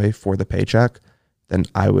enjoy for the paycheck, then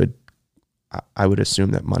I would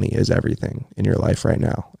assume that money is everything in your life right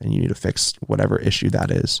now. And you need to fix whatever issue that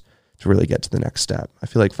is to really get to the next step. I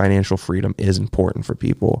feel like financial freedom is important for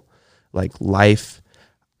people. Like life,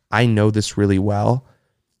 I know this really well.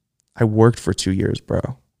 I worked for 2 years, bro.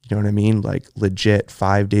 You know what I mean? Like legit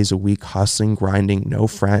 5 days a week, hustling, grinding, no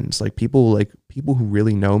friends. Like people who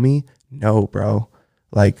really know me know, bro.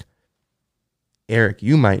 Like Eric,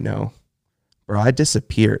 you might know, bro. I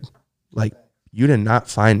disappeared. Like you did not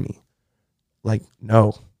find me. Like,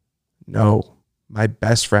 no, my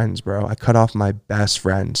best friends, bro. I cut off my best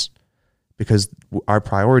friends because our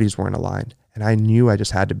priorities weren't aligned. And I knew I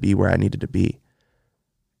just had to be where I needed to be.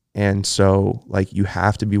 And so like, you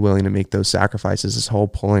have to be willing to make those sacrifices, this whole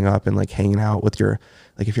pulling up and like hanging out with your,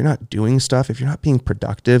 like, if you're not doing stuff, if you're not being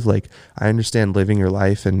productive, like I understand living your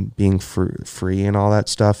life and being free and all that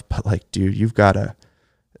stuff. But like, dude, you've got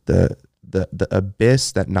the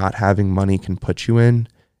abyss that not having money can put you in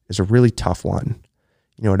is a really tough one.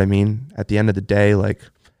 You know what I mean? At the end of the day, like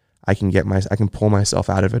I can pull myself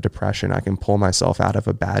out of a depression. I can pull myself out of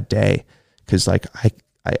a bad day. Cause like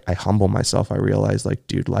I humble myself. I realize like,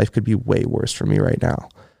 dude, life could be way worse for me right now.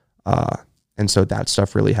 And so that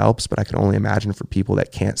stuff really helps, but I can only imagine for people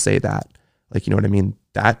that can't say that, like, you know what I mean?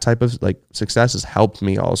 That type of like success has helped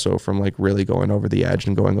me also from like really going over the edge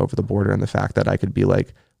and going over the border, and the fact that I could be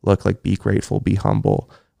like, look, like be grateful, be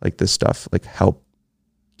humble, like this stuff, like help,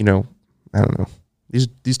 I don't know.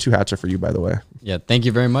 These two hats are for you, by the way. Yeah. Thank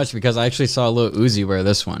you very much. Because I actually saw Lil Uzi wear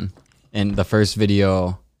this one in the first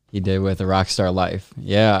video he did with A Rockstar Life.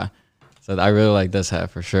 Yeah. So I really like this hat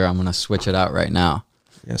for sure. I'm going to switch it out right now.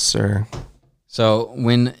 Yes, sir. So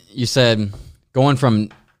when you said going from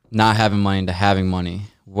not having money to having money,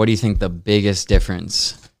 what do you think the biggest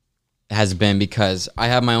difference has been? Because I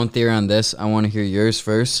have my own theory on this. I want to hear yours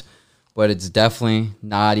first, but it's definitely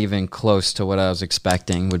not even close to what I was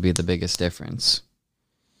expecting would be the biggest difference.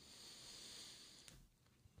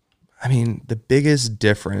 I mean, the biggest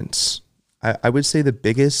difference, I would say the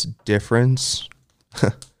biggest difference,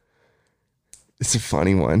 it's a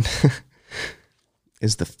funny one,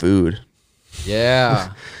 is the food.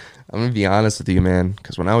 Yeah. I'm going to be honest with you, man.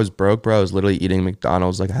 Because when I was broke, bro, I was literally eating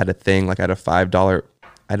McDonald's. Like I had a thing, like I had a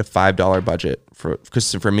 $5 budget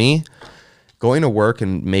because for me, going to work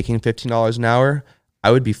and making $15 an hour, I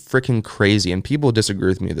would be freaking crazy. And people disagree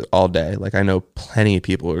with me all day. Like I know plenty of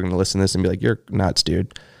people who are going to listen to this and be like, you're nuts,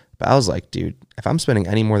 dude. But I was like, dude, if I'm spending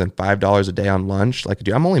any more than $5 a day on lunch, like,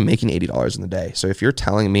 dude, I'm only making $80 in the day. So if you're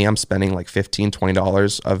telling me I'm spending like $15,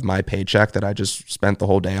 $20 of my paycheck that I just spent the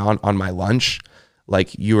whole day on my lunch,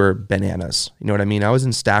 like you were bananas. You know what I mean? I was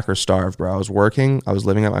in stack or starve, bro. I was working. I was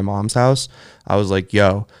living at my mom's house. I was like,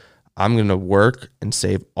 yo, I'm going to work and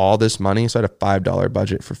save all this money. So I had a $5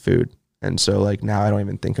 budget for food. And so like now I don't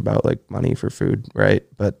even think about like money for food, right?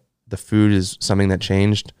 But the food is something that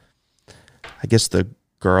changed. I guess the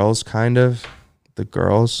girls, I'm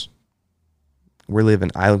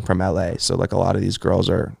from LA. So like a lot of these girls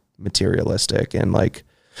are materialistic and like,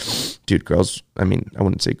 dude, girls, I mean, I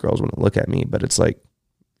wouldn't say girls wouldn't look at me, but it's like,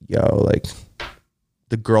 yo, like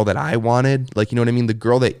the girl that I wanted, like, you know what I mean? The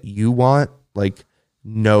girl that you want, like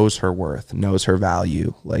knows her worth, knows her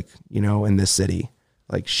value, like, you know, in this city,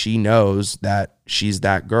 like she knows that she's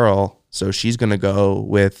that girl. So she's going to go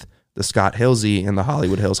with the Scott Hillsy in the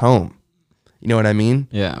Hollywood Hills home. You know what I mean?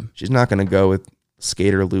 Yeah. She's not going to go with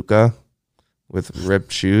skater Luca with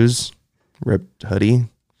ripped shoes, ripped hoodie,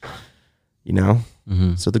 you know?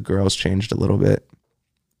 Mm-hmm. So the girls changed a little bit,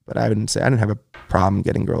 but I didn't have a problem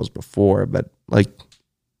getting girls before, but like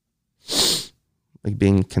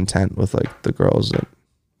being content with like the girls that,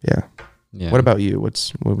 yeah. Yeah. What about you?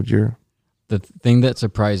 What would your... The thing that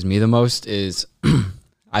surprised me the most is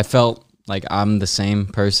I felt like I'm the same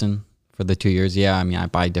person for the 2 years. Yeah, I mean, I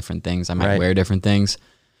buy different things. I might wear different things,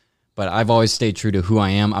 but I've always stayed true to who I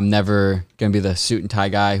am. I'm never going to be the suit and tie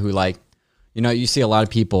guy who like, you know, you see a lot of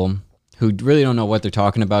people who really don't know what they're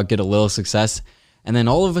talking about, get a little success, and then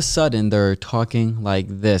all of a sudden they're talking like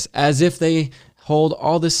this, as if they hold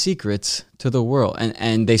all the secrets to the world,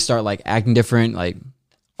 and they start like acting different, like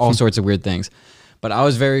all sorts of weird things. But I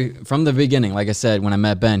was from the beginning, like I said, when I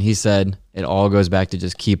met Ben, he said, it all goes back to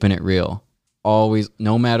just keeping it real. Always,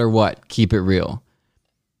 no matter what, keep it real.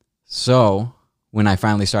 So when I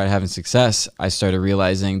finally started having success, I started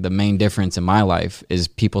realizing the main difference in my life is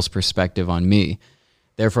people's perspective on me.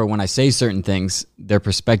 Therefore, when I say certain things, their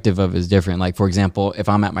perspective of it is different. Like, for example, if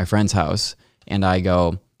I'm at my friend's house and I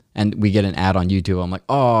go and we get an ad on YouTube, I'm like,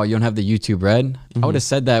 oh, you don't have the YouTube Red? Mm-hmm. I would have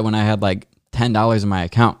said that when I had like $10 in my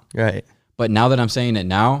account. Right. But now that I'm saying it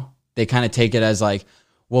now, they kind of take it as like,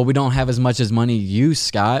 well, we don't have as much as money you,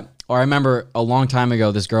 Scott. Or I remember a long time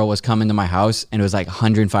ago, this girl was coming to my house and it was like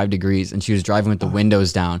 105 degrees and she was driving with the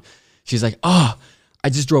windows down. She's like, oh, I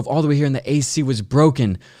just drove all the way here and the AC was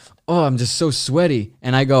broken. Oh, I'm just so sweaty.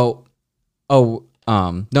 And I go, oh,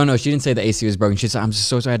 no, she didn't say the AC was broken. She said, I'm just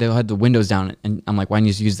so sorry I had the windows down. And I'm like, why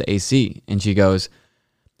didn't you use the AC? And she goes,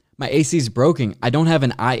 my AC is broken. I don't have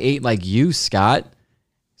an i8 like you, Scott.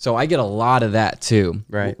 So I get a lot of that too,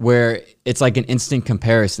 right? Where it's like an instant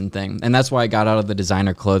comparison thing. And that's why I got out of the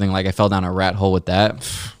designer clothing. Like I fell down a rat hole with that.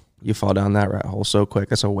 You fall down that rat hole so quick.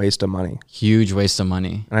 That's a waste of money. Huge waste of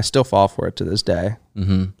money. And I still fall for it to this day.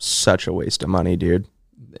 Mm-hmm. Such a waste of money, dude.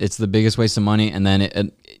 It's the biggest waste of money. And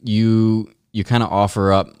then you kind of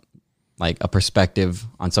offer up like a perspective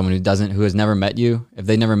on someone who has never met you. If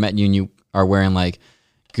they never met you and you are wearing like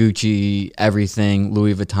Gucci, everything,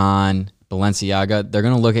 Louis Vuitton, Balenciaga, they're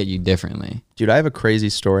going to look at you differently. Dude, I have a crazy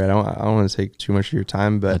story. I don't want to take too much of your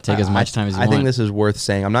time, but take as much time as you want. I think this is worth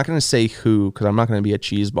saying. I'm not going to say who, because I'm not going to be a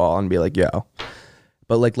cheese ball and be like, yo.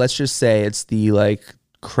 But like, let's just say it's the like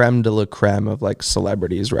creme de la creme of like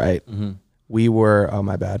celebrities, right? Mm-hmm. We were, oh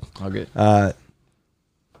my bad. All good. I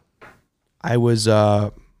was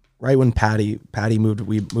right when Patty moved.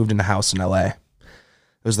 We moved into a house in LA. It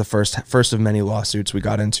was the first of many lawsuits we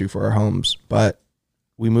got into for our homes, but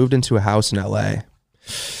we moved into a house in LA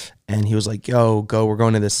and he was like, yo, we're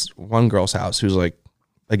going to this one girl's house who's like,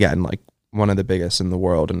 again, like one of the biggest in the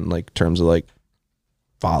world in like terms of like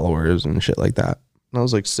followers and shit like that. And I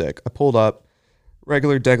was like, sick. I pulled up,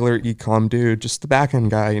 regular degular e-com dude, just the back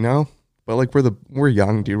end guy, you know? But like we're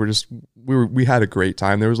young, dude. We had a great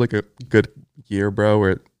time. There was like a good year, bro,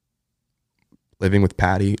 where living with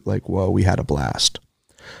Patty, like, whoa, we had a blast.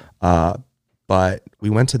 But we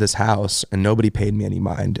went to this house and nobody paid me any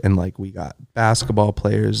mind. And like, we got basketball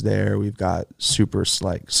players there. We've got super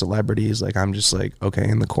like celebrities. Like, I'm just like, okay,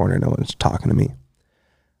 in the corner, no one's talking to me.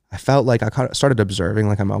 I felt like I started observing,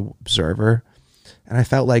 like I'm an observer. And I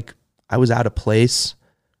felt like I was out of place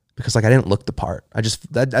because like I didn't look the part.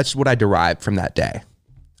 That's what I derived from that day.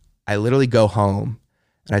 I literally go home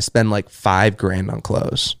and I spend like $5,000 on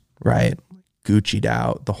clothes, right? Gucci'd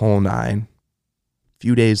out, the whole nine. A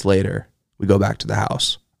few days later, we go back to the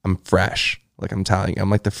house. I'm fresh. Like I'm telling you, I'm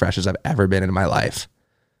like the freshest I've ever been in my life.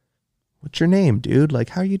 What's your name, dude? Like,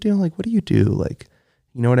 how are you doing? Like, what do you do? Like,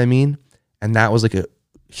 you know what I mean? And that was like a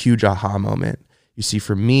huge aha moment. You see,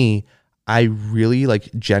 for me, I really like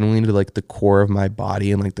genuinely to like the core of my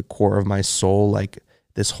body and like the core of my soul, like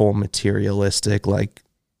this whole materialistic, like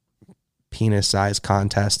penis size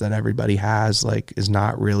contest that everybody has, like is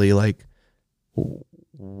not really like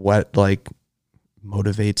what like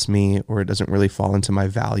motivates me or it doesn't really fall into my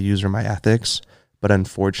values or my ethics. But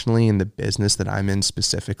unfortunately, in the business that I'm in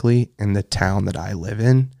specifically, in the town that I live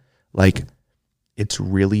in, like it's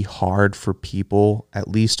really hard for people, at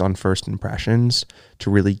least on first impressions,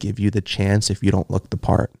 to really give you the chance if you don't look the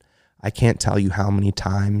part. I can't tell you how many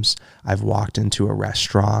times I've walked into a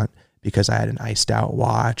restaurant because I had an iced out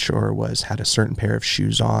watch or had a certain pair of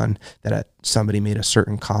shoes on that somebody made a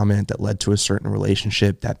certain comment that led to a certain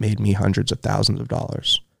relationship that made me hundreds of thousands of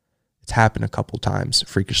dollars. It's happened a couple times,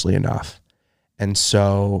 freakishly enough. And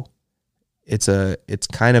so it's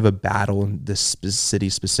kind of a battle in this city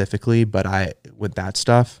specifically, but with that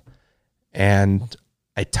stuff, and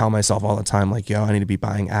I tell myself all the time, like, yo, I need to be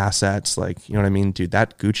buying assets. Like, you know what I mean? Dude,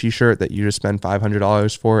 that Gucci shirt that you just spent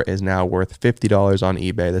 $500 for is now worth $50 on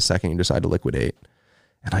eBay the second you decide to liquidate.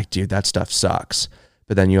 And like, dude, that stuff sucks.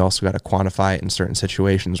 But then you also got to quantify it in certain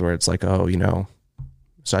situations where it's like, oh, you know,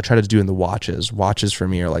 so I try to do in the watches. Watches for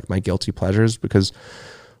me are like my guilty pleasures because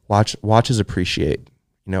watches appreciate,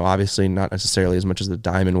 you know, obviously not necessarily as much as the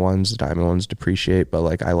diamond ones. The diamond ones depreciate, but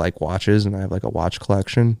like I like watches and I have like a watch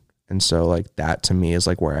collection. And so like that to me is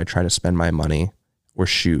like where I try to spend my money, or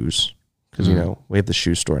shoes. Cause you know, we have the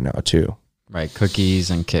shoe store now too. Right. Cookies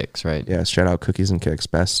and Kicks, right? Yeah. Shout out Cookies and Kicks,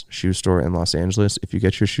 best shoe store in Los Angeles. If you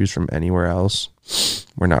get your shoes from anywhere else,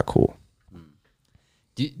 we're not cool.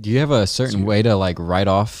 Do you have a certain way to like write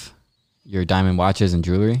off your diamond watches and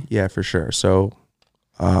jewelry? Yeah, for sure. So,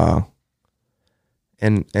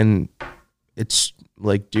 and it's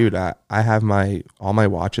like, dude, I have all my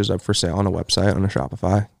watches up for sale on a website, on a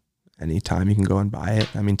Shopify. Anytime you can go and buy it.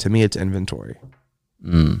 I mean, to me, it's inventory.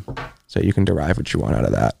 So you can derive what you want out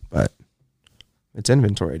of that, but it's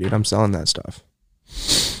inventory, dude. I'm selling that stuff.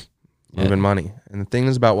 Moving money. And the thing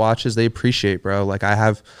is about watches, they appreciate, bro. Like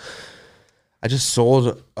I just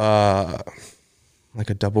sold like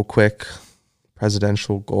a double quick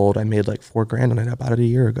presidential gold. I made like $4,000 on it. I bought it a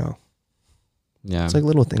year ago. Yeah. It's like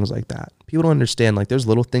little things like that. People don't understand, like there's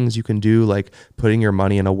little things you can do, like putting your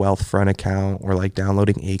money in a Wealthfront account, or like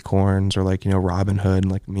downloading Acorns, or like, you know, Robinhood,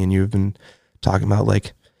 like me and you have been talking about.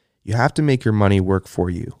 Like you have to make your money work for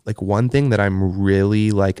you. Like one thing that I'm really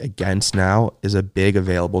like against now is a big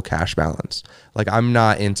available cash balance. Like I'm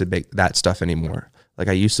not into that stuff anymore. Like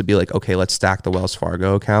I used to be like, okay, let's stack the Wells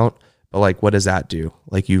Fargo account. But like, what does that do?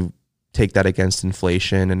 Like you take that against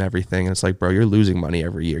inflation and everything. And it's like, bro, you're losing money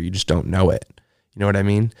every year. You just don't know it. You know what I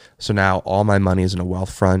mean? So now all my money is in a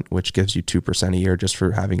Wealthfront, which gives you 2% a year just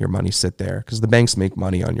for having your money sit there, because the banks make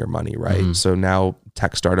money on your money, right? So now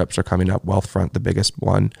tech startups are coming up, Wealthfront, the biggest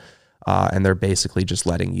one. And they're basically just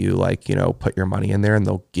letting you, like, you know, put your money in there, and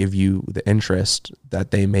they'll give you the interest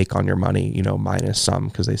that they make on your money, you know, minus some,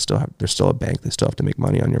 because they're still a bank. They still have to make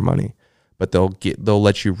money on your money, but they'll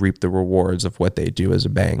let you reap the rewards of what they do as a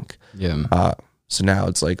bank. Yeah. So now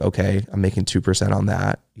it's like, okay, I'm making 2% on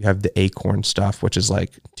that. You have the Acorn stuff, which is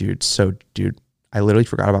like, dude, I literally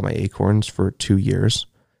forgot about my Acorns for 2 years,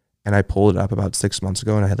 and I pulled it up about 6 months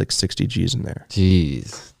ago, and I had like 60 G's in there.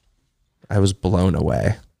 Jeez. I was blown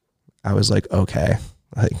away. I was like, okay,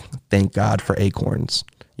 like thank God for Acorns.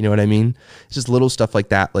 You know what I mean? It's just little stuff like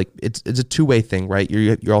that. Like it's a two-way thing, right?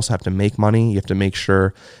 You also have to make money. You have to make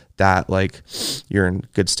sure that like you're in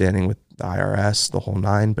good standing with the IRS, the whole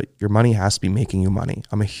nine, but your money has to be making you money.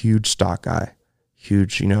 I'm a huge stock guy,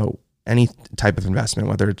 huge, you know, any type of investment,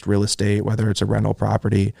 whether it's real estate, whether it's a rental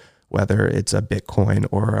property, whether it's a Bitcoin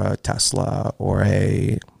or a Tesla or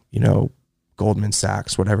a, you know, Goldman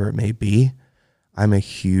Sachs, whatever it may be. I'm a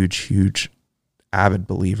huge avid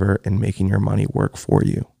believer in making your money work for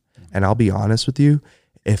you. And I'll be honest with you,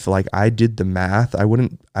 if like I did the math, I'm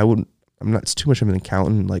not, it's too much of an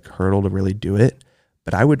accountant like hurdle to really do it,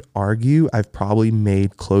 but I would argue I've probably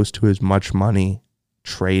made close to as much money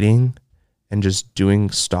trading and just doing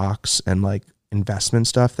stocks and like investment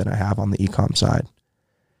stuff than I have on the e-com side.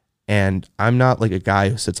 And I'm not like a guy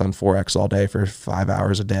who sits on Forex all day for 5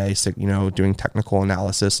 hours a day, you know, doing technical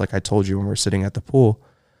analysis. Like I told you when we're sitting at the pool,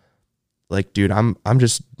 like, dude, I'm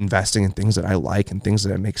just investing in things that I like and things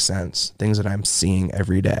that make sense, things that I'm seeing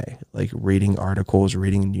every day, like reading articles,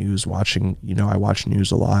 reading news, watching, you know, I watch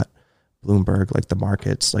news a lot, Bloomberg, like the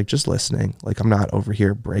markets, like just listening. Like I'm not over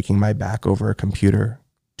here breaking my back over a computer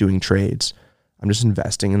doing trades. I'm just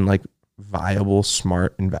investing in like viable,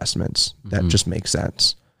 smart investments that just make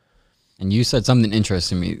sense. And you said something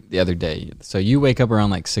interesting to me the other day. So you wake up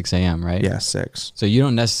around like 6 a.m., right? Yeah, 6. So you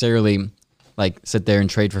don't necessarily like sit there and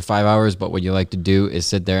trade for 5 hours, but what you like to do is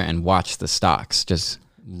sit there and watch the stocks. Just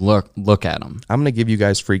look at them. I'm going to give you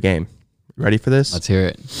guys free game. Ready for this? Let's hear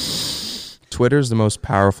it. Twitter is the most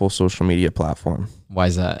powerful social media platform. Why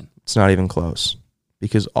is that? It's not even close.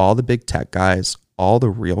 Because all the big tech guys all the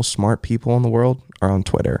real smart people in the world are on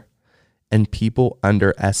Twitter. And people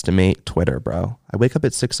underestimate Twitter, bro. I wake up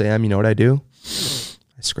at 6 a.m. You know what I do?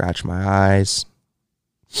 I scratch my eyes.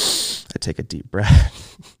 I take a deep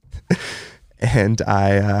breath. And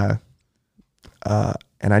I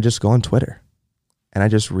just go on Twitter. And I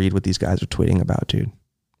just read what these guys are tweeting about, dude.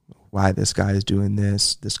 Why this guy is doing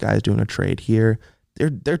this. This guy is doing a trade here.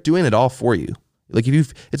 They're doing it all for you. Like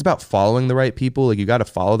it's about following the right people. Like you got to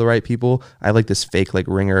follow the right people. I have like this fake like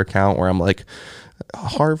Ringer account where I'm like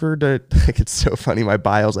Harvard. Like it's so funny. My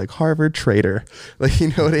bio's like Harvard trader. Like you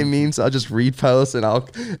know what I mean. So I'll just read posts and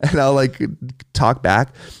I'll like talk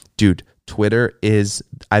back, dude. Twitter is.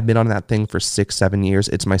 I've been on that thing for 6-7 years.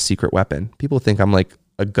 It's my secret weapon. People think I'm like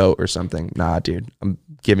a goat or something. Nah, dude. I'm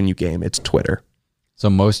giving you game. It's Twitter. So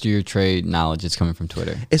most of your trade knowledge is coming from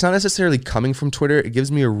Twitter. It's not necessarily coming from Twitter. It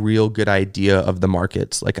gives me a real good idea of the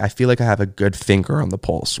markets. Like I feel like I have a good finger on the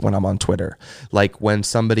pulse when I'm on Twitter. Like when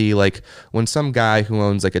some guy who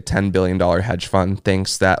owns like a $10 billion hedge fund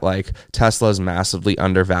thinks that like Tesla is massively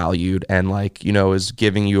undervalued and like, you know, is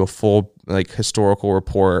giving you a full like historical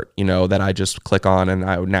report, you know, that I just click on and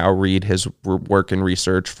I would now read his work and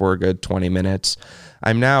research for a good 20 minutes.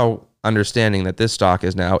 I'm now understanding that this stock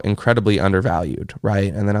is now incredibly undervalued,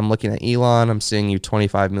 right? And then I'm looking at Elon, I'm seeing you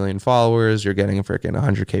 25 million followers, you're getting freaking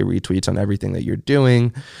 100K retweets on everything that you're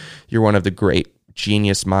doing. You're one of the great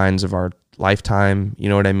genius minds of our lifetime, you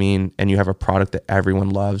know what I mean? And you have a product that everyone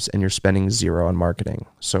loves and you're spending zero on marketing.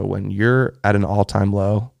 So when you're at an all-time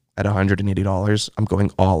low at $180, I'm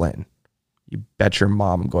going all in. You bet your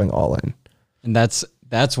mom I'm going all in. And that's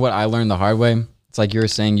what I learned the hard way. It's like you were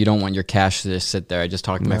saying, you don't want your cash to just sit there. I just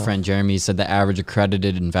talked to my friend Jeremy. He said the average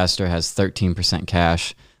accredited investor has 13%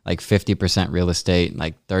 cash, like 50% real estate,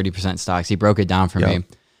 like 30% stocks. He broke it down for me.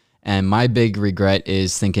 And my big regret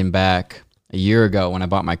is thinking back a year ago when I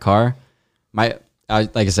bought my car. Like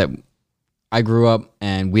I said, I grew up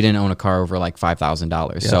and we didn't own a car over like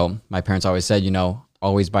 $5,000. So my parents always said, you know,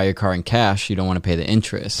 always buy your car in cash. You don't want to pay the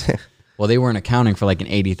interest. Well, they weren't accounting for like an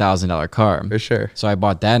 $80,000 car. For sure. So I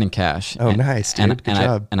bought that in cash. Oh, nice, dude. Good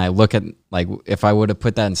job. I look at like if I would have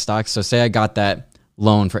put that in stocks. So say I got that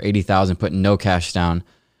loan for $80,000, putting no cash down,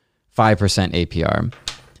 5% APR.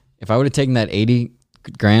 If I would have taken that 80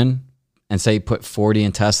 grand and say put 40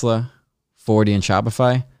 in Tesla, 40 in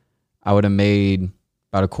Shopify, I would have made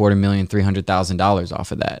about $250,000,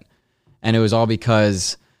 off of that. And it was all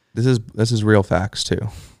because this is real facts too.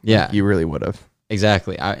 Yeah, like you really would have.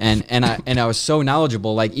 Exactly. I was so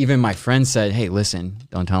knowledgeable. Like even my friend said, hey, listen,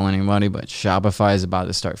 don't tell anybody, but Shopify is about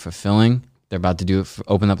to start fulfilling. They're about to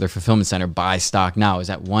open up their fulfillment center. Buy stock now. It's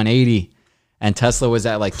at 180 and Tesla was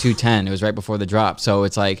at like 210. It was right before the drop. So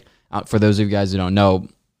it's like, for those of you guys who don't know,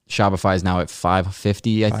 Shopify is now at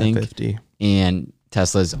 550, I think. 550. And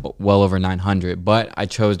Tesla's well over 900. But I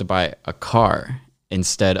chose to buy a car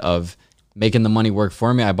instead of making the money work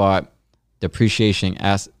for me. I bought depreciation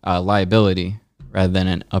liability rather than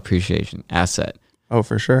an appreciation asset. Oh,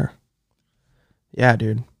 for sure. Yeah,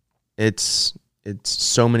 dude. It's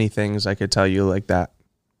so many things I could tell you like that.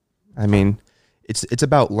 I mean, it's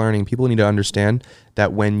about learning. People need to understand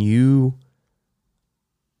that when you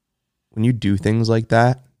do things like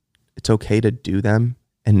that, it's okay to do them.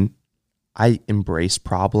 And I embrace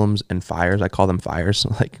problems and fires. I call them fires.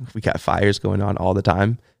 Like we got fires going on all the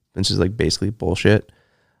time. This is like basically bullshit.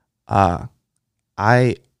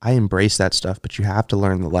 I embrace that stuff, but you have to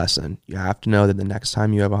learn the lesson. You have to know that the next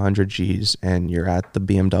time you have 100 G's and you're at the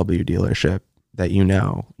BMW dealership that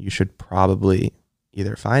you should probably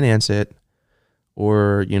either finance it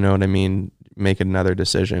or, you know what I mean, make another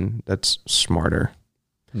decision that's smarter.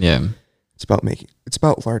 Yeah. It's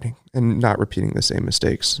about learning and not repeating the same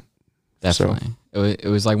mistakes. Definitely. So, it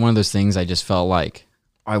was like one of those things I just felt like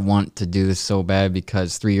I want to do this so bad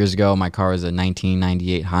because 3 years ago, my car was a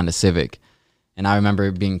 1998 Honda Civic. And I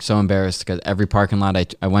remember being so embarrassed because every parking lot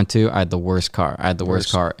I went to, I had the worst car.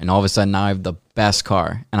 And all of a sudden now I have the best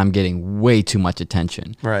car and I'm getting way too much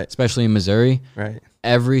attention. Right. Especially in Missouri. Right.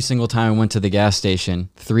 Every single time I went to the gas station,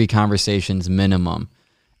 3 conversations minimum.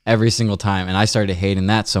 Every single time. And I started hating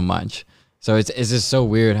that so much. So it's just so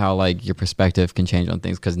weird how like your perspective can change on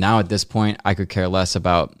things. Because now at this point, I could care less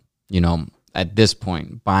about, you know, at this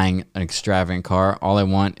point, buying an extravagant car. All I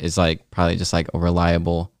want is like probably just like a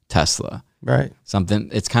reliable Tesla. Right. Something,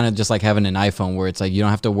 it's kind of just like having an iPhone where it's like you don't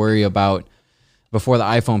have to worry about, before the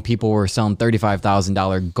iPhone, people were selling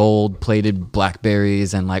 $35,000 gold plated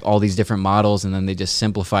Blackberries and like all these different models. And then they just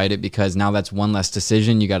simplified it because now that's one less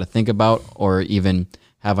decision you got to think about or even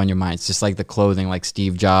have on your mind. It's just like the clothing, like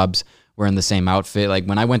Steve Jobs wearing the same outfit. Like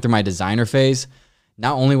when I went through my designer phase,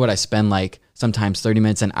 not only would I spend like sometimes 30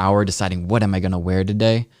 minutes, an hour deciding what am I going to wear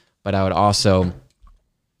today, but I would also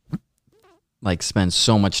like spend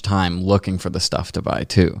so much time looking for the stuff to buy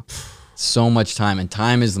too. So much time, and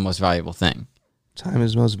time is the most valuable thing. Time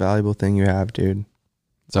is the most valuable thing you have, dude.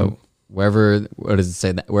 So wherever, what does it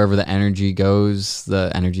say? Wherever the energy goes,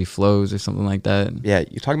 the energy flows, or something like that. Yeah,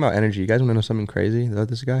 you're talking about energy. You guys want to know something crazy about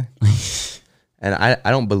this guy? And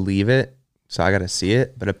I don't believe it, so I got to see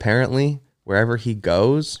it. But apparently, wherever he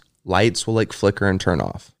goes, lights will like flicker and turn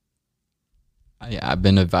off. Yeah, I've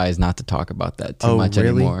been advised not to talk about that too much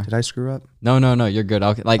anymore. Did I screw up? No, you're good.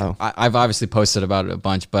 I've obviously posted about it a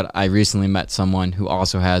bunch, but I recently met someone who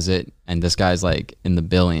also has it, and this guy's like in the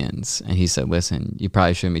billions, and he said, "Listen, you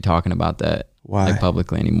probably shouldn't be talking about that like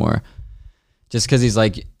publicly anymore." Just because he's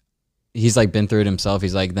like been through it himself.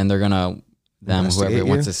 He's like, then they're gonna whoever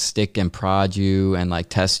wants to stick and prod you and like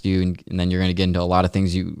test you, and then you're gonna get into a lot of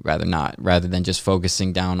things you rather than just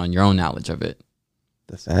focusing down on your own knowledge of it.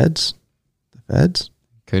 The feds.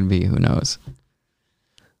 Could be, who knows?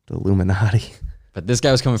 The Illuminati. But this guy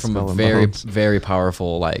was coming from a very, very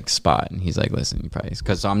powerful like spot, and he's like, "Listen, you probably,"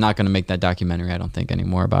 because I'm not going to make that documentary. I don't think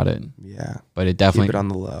anymore about it. Yeah, but it definitely keep it on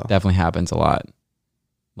the low. Definitely happens a lot, a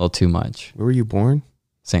little too much. Where were you born?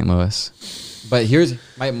 St. Louis. But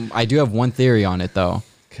I do have one theory on it though.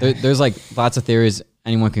 Okay. There's like lots of theories.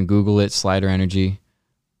 Anyone can Google it. Slider energy.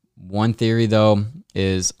 One theory though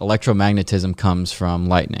is electromagnetism comes from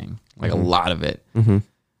lightning. Like a lot of it. Mm-hmm.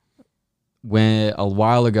 When a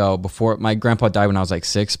while ago, before my grandpa died when I was like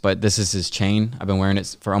 6, but this is his chain. I've been wearing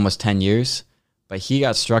it for almost 10 years. But he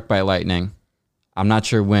got struck by lightning. I'm not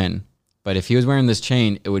sure when, but if he was wearing this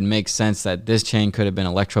chain, it would make sense that this chain could have been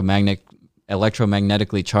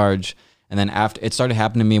electromagnetically charged. And then after it started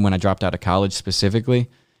happening to me when I dropped out of college specifically,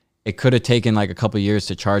 it could have taken like a couple of years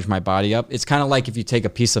to charge my body up. It's kind of like if you take a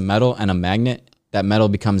piece of metal and a magnet, that metal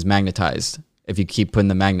becomes magnetized if you keep putting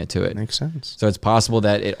the magnet to it. Makes sense. So it's possible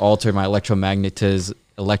that it altered my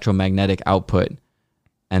electromagnetic output.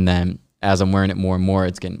 And then as I'm wearing it more and more,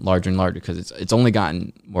 it's getting larger and larger because it's only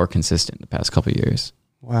gotten more consistent the past couple of years.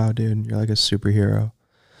 Wow, dude, you're like a superhero.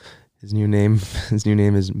 His new name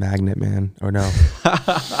is Magnet Man. Or no.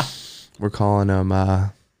 We're calling him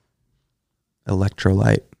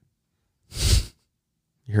Electrolyte.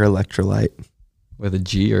 You're Electrolyte. With a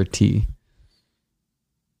G or T?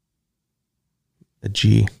 A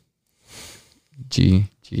G.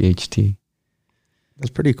 GHT.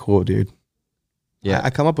 That's pretty cool, dude. Yeah.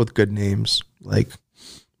 I come up with good names, like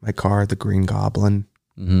my car, the Green Goblin.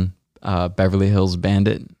 Mm-hmm. Beverly Hills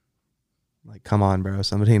Bandit. Like, come on, bro.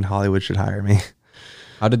 Somebody in Hollywood should hire me.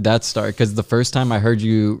 How did that start? Because the first time I heard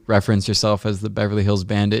you reference yourself as the Beverly Hills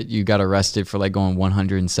Bandit, you got arrested for like going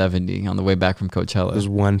 170 on the way back from Coachella. It was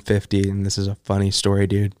 150, and this is a funny story,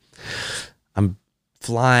 dude. I'm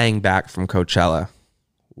flying back from Coachella.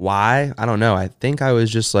 Why? I don't know. I think I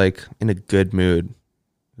was just like in a good mood.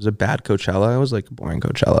 It was a bad Coachella. It was like a boring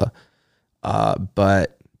Coachella.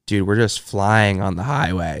 But dude, we're just flying on the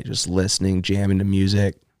highway, just listening, jamming to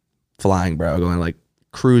music, flying, bro, going like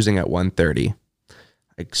cruising at 130.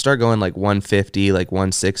 I start going like 150, like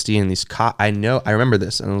 160, and these cops, I remember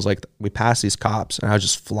this, and it was like, we passed these cops, and I was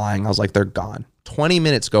just flying. I was like, they're gone. 20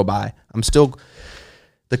 minutes go by.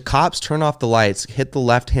 The cops turn off the lights, hit the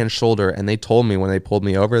left-hand shoulder, and they told me when they pulled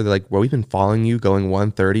me over, they're like, well, we've been following you going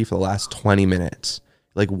 130 for the last 20 minutes.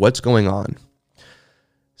 Like, what's going on?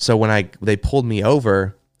 So when they pulled me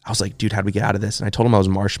over, I was like, dude, how'd we get out of this? And I told them I was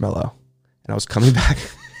Marshmallow, and I was coming back.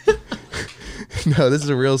 No, this is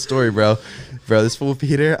a real story, bro. Bro, this fool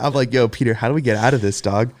Peter, I'm like, yo, Peter, how do we get out of this,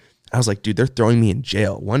 dog? I was like, dude, they're throwing me in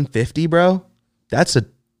jail. 150, bro? That's a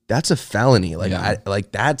felony. Like, yeah.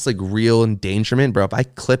 That's like real endangerment, bro. If I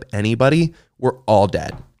clip anybody, we're all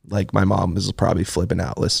dead. Like, my mom is probably flipping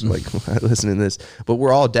out listening to this, but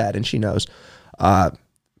we're all dead, and she knows.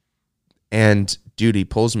 And dude, he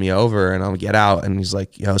pulls me over, and I'll get out, and he's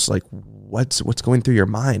like, yo, it's like, what's going through your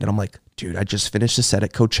mind? And I'm like, dude, I just finished a set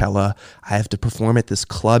at Coachella. I have to perform at this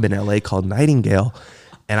club in LA called Nightingale.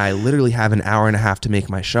 And I literally have an hour and a half to make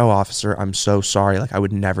my show, officer. I'm so sorry. Like, I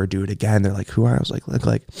would never do it again. They're like, who are you? I was like, look,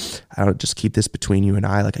 like, I don't just keep this between you and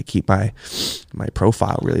I. Like, I keep my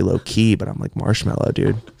profile really low key, but I'm like Marshmallow,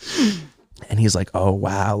 dude. And he's like, oh,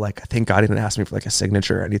 wow. Like, thank God he didn't ask me for like a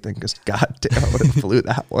signature or anything, because God damn, I would have flew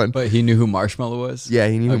that one. But he knew who Marshmallow was? Yeah,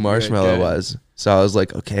 he knew who Marshmallow was. So I was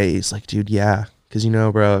like, okay. He's like, dude, yeah. Because,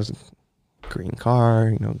 bro, I was green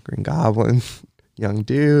car, Green Goblin, young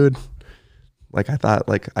dude. Like, I thought,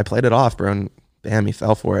 like, I played it off, bro, and bam, he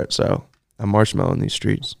fell for it. So I'm Marshmallow in these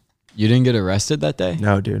streets. You didn't get arrested that day?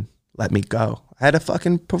 No, dude. Let me go. I had a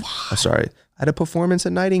fucking, I had a performance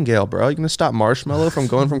at Nightingale, bro. You gonna stop Marshmello from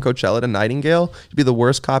going from Coachella to Nightingale? You'd be the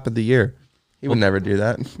worst cop of the year. He would never do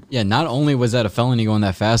that. Yeah, not only was that a felony going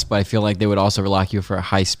that fast, but I feel like they would also lock you for a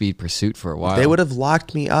high-speed pursuit for a while. They would have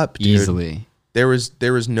locked me up, dude. Easily. There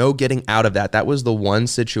was no getting out of that. That was the one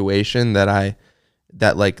situation that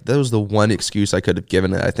was the one excuse I could have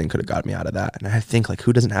given that I think could have got me out of that. And I think, like,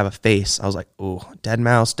 who doesn't have a face? I was like, oh,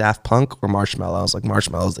 Deadmau5, Daft Punk, or Marshmello? I was like,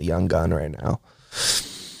 Marshmello's the young gun right now.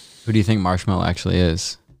 Who do you think Marshmello actually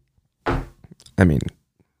is? I mean,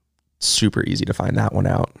 super easy to find that one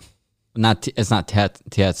out. It's not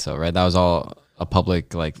Tiësto, right? That was all a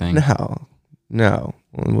public like thing. No.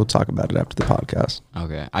 We'll talk about it after the podcast.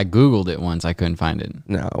 Okay, I googled it once. I couldn't find it.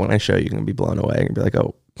 No, when I show you, you're gonna be blown away and be like,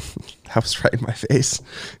 "Oh, that was right in my face."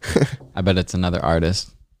 I bet it's another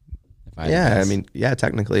artist.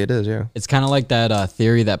 Technically it is. Yeah, it's kind of like that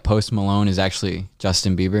theory that Post Malone is actually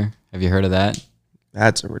Justin Bieber. Have you heard of that?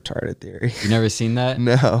 That's a retarded theory. You never seen that?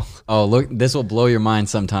 No. Oh, look, this will blow your mind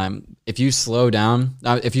sometime. If you slow down,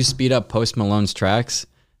 if you speed up Post Malone's tracks,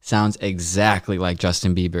 sounds exactly like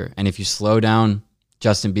Justin Bieber. And if you slow down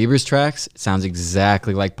Justin Bieber's tracks, it sounds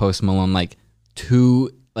exactly like Post Malone.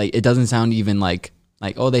 It doesn't sound even like,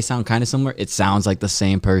 oh, they sound kind of similar. It sounds like the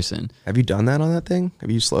same person. Have you done that on that thing? Have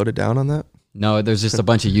you slowed it down on that? No, there's just a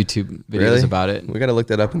bunch of YouTube videos Really? about it. We got to look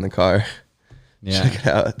that up in the car. Yeah. Check it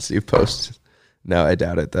out. See Post. No, I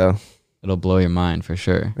doubt it though. It'll blow your mind for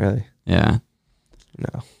sure. Really? Yeah.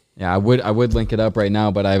 No. Yeah, I would link it up right now,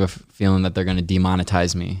 but I have a feeling that they're going to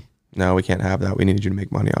demonetize me. No, we can't have that. We need you to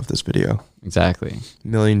make money off this video. Exactly. 1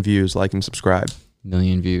 million views, like and subscribe. 1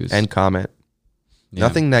 million views. And comment. Yeah.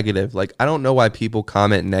 Nothing negative. Like, I don't know why people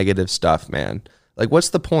comment negative stuff, man. Like, what's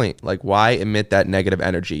the point? Like, why emit that negative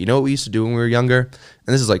energy? You know what we used to do when we were younger?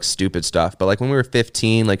 And this is like stupid stuff, but like when we were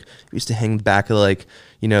 15, like we used to hang the back of like,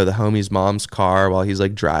 you know, the homie's mom's car while he's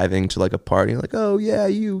like driving to like a party. Like, oh yeah,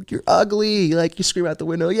 you're ugly. Like you scream out the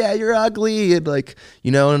window, yeah, you're ugly. And like,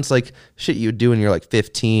 you know, and it's like shit you would do when you're like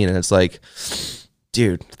 15. And it's like,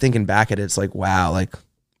 dude, thinking back at it, it's like, wow, like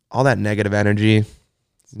all that negative energy,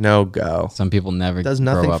 no go. Some people never Does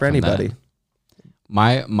grow nothing up for from anybody.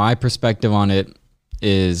 that. My perspective on it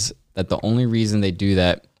is that the only reason they do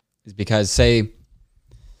that is because, say,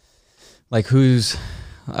 like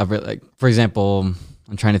for example,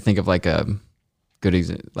 I'm trying to think of like a good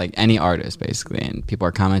example, like any artist basically, and people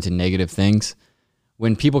are commenting negative things.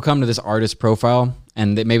 When people come to this artist profile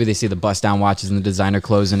and maybe they see the bust down watches and the designer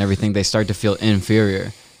clothes and everything, they start to feel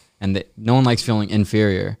inferior, and no one likes feeling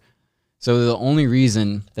inferior. So the only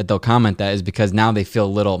reason that they'll comment that is because now they feel a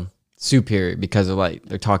little superior because of like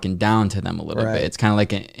they're talking down to them a little bit. It's kind of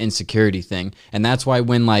like an insecurity thing, and that's why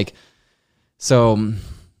when like so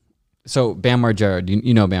Bam Margera,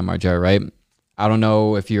 you know Bam Margera, right? I don't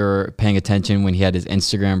know if you're paying attention when he had his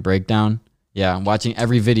Instagram breakdown. Yeah, I'm watching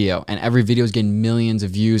every video, and every video is getting millions of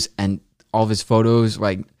views, and all of his photos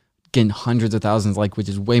like getting hundreds of thousands, like, which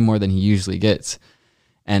is way more than he usually gets.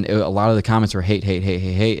 And a lot of the comments were hate.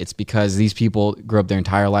 It's because these people grew up their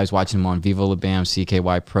entire lives watching him on Viva La Bam,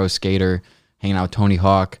 CKY, Pro Skater, hanging out with Tony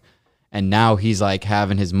Hawk, and now he's like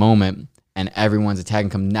having his moment, and everyone's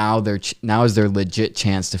attacking him. Now is their legit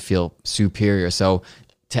chance to feel superior. So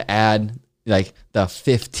to add like the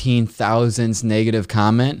 15,000th negative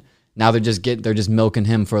comment, now they're just milking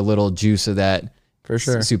him for a little juice of that For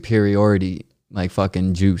sure. superiority, like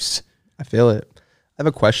fucking juice. I feel it. I have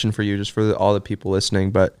a question for you, just for all the people listening,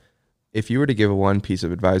 but if you were to give one piece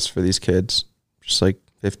of advice for these kids, just like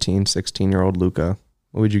 15, 16-year-old Luca,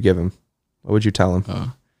 what would you give him? What would you tell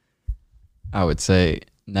him? I would say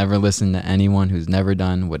never listen to anyone who's never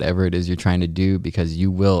done whatever it is you're trying to do, because you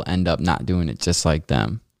will end up not doing it just like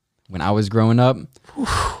them. When I was growing up,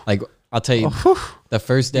 like I'll tell you, the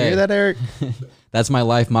first day. You hear that, Eric? That's my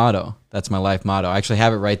life motto. I actually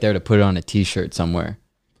have it right there to put it on a t-shirt somewhere.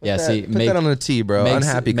 Put that on a T, bro.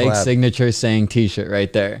 Unhappy Make collab. signature saying t-shirt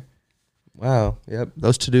right there. Wow. Yep.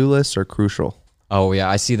 Those to-do lists are crucial. Oh yeah,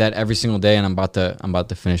 I see that every single day, and I'm about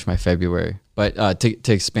to finish my February. But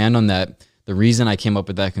to expand on that, the reason I came up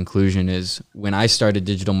with that conclusion is when I started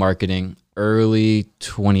digital marketing early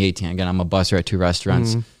 2018. Again, I'm a busser at 2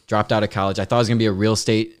 restaurants. Dropped out of college. I thought I was gonna be a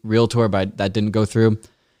realtor, but that didn't go through.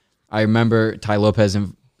 I remember Ty Lopez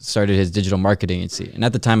started his digital marketing agency, and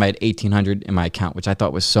at the time I had $1,800 in my account, which I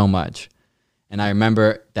thought was so much. And I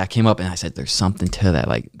remember that came up, and I said, "There's something to that.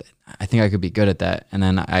 Like, I think I could be good at that." And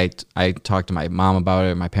then I talked to my mom about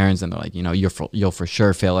it, my parents, and they're like, "You'll for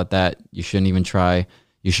sure fail at that. You shouldn't even try.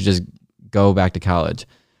 You should just go back to college."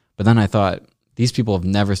 But then I thought, these people have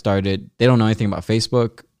never started. They don't know anything about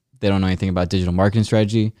Facebook. They don't know anything about digital marketing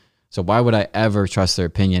strategy. So why would I ever trust their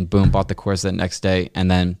opinion? Boom, bought the course the next day. And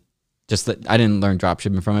then I didn't learn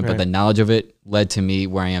dropshipping from it, but the knowledge of it led to me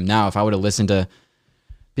where I am now. If I would have listened to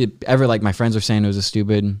like my friends were saying it was a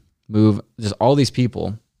stupid move, just all these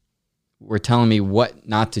people were telling me what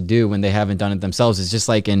not to do when they haven't done it themselves. It's just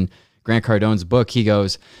like in Grant Cardone's book, he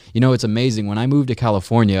goes, it's amazing. When I moved to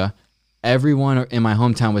California, everyone in my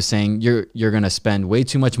hometown was saying, you're going to spend way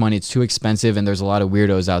too much money. It's too expensive. And there's a lot of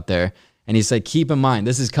weirdos out there. And he said, keep in mind,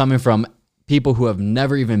 this is coming from people who have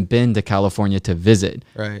never even been to California to visit.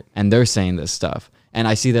 Right. And they're saying this stuff. And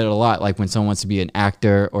I see that a lot. Like when someone wants to be an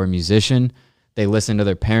actor or a musician, they listen to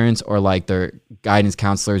their parents or like their guidance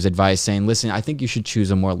counselor's advice saying, listen, I think you should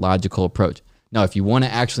choose a more logical approach. No, if you want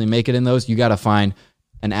to actually make it in those, you got to find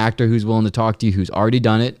an actor who's willing to talk to you, who's already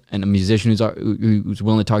done it, and a musician who's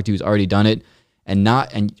willing to talk to you, who's already done it.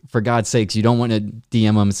 And for God's sakes, you don't want to DM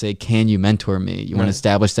them and say, can you mentor me? You want to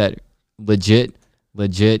establish that legit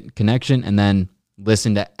connection, and then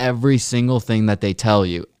listen to every single thing that they tell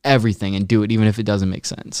you, everything, and do it, even if it doesn't make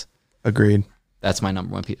sense. Agreed. That's my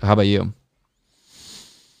number one piece. How about you?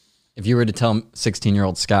 If you were to tell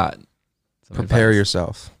 16-year-old Scott, prepare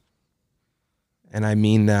yourself. And I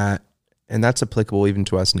mean that, and that's applicable even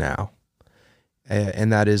to us now.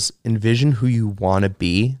 And that is, envision who you want to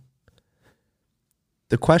be.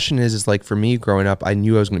 The question is like for me growing up, I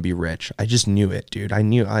knew I was going to be rich. I just knew it, dude. I'm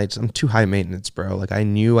too high maintenance, bro. Like I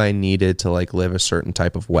knew I needed to like live a certain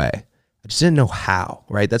type of way. I just didn't know how,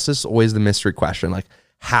 right? That's just always the mystery question. Like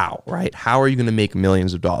how, right? How are you going to make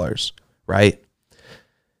millions of dollars, right?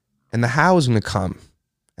 And the how is going to come,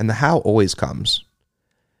 and the how always comes,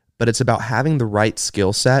 but it's about having the right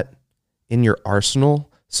skill set in your arsenal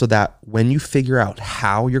so that when you figure out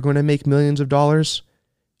how you're going to make millions of dollars,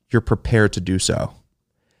 you're prepared to do so.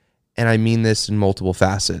 And I mean this in multiple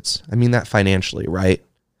facets. I mean that financially, right?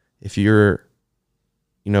 If you're,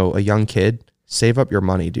 a young kid, save up your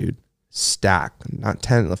money, dude. Stack, not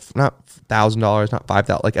 $1,000, not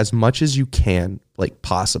 $5,000, like as much as you can, like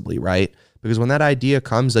possibly, right? Because when that idea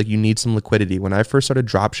comes, like you need some liquidity. When I first started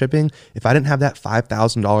drop shipping, if I didn't have that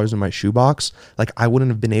 $5,000 in my shoebox, like I wouldn't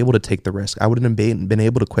have been able to take the risk. I wouldn't have been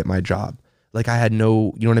able to quit my job. Like I had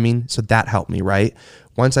no, you know what I mean? So that helped me, right?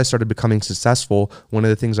 Once I started becoming successful, one of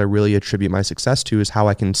the things I really attribute my success to is how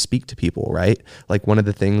I can speak to people, right? Like one of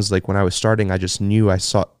the things, like when I was starting, I just knew I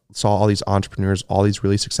saw all these entrepreneurs, all these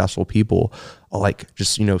really successful people, like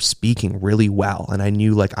just, speaking really well. And I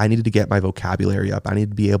knew like I needed to get my vocabulary up. I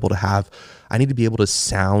needed to be able to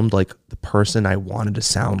sound like the person I wanted to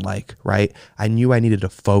sound like, right? I knew I needed to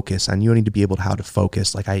focus. I knew I needed to be able to how to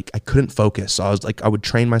focus. Like I couldn't focus. So I was like, I would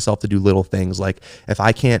train myself to do little things. Like if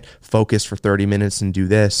I can't focus for 30 minutes and do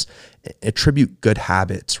this, attribute good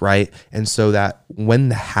habits, right? And so that when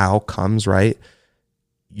the how comes, right,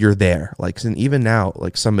 you're there. Like, and even now,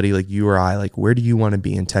 like somebody like you or I, like, where do you want to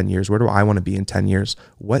be in 10 years? Where do I want to be in 10 years?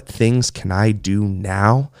 What things can I do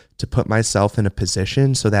now to put myself in a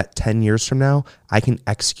position so that 10 years from now, I can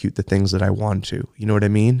execute the things that I want to, you know what I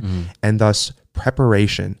mean? Mm-hmm. And thus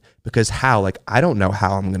preparation, because I don't know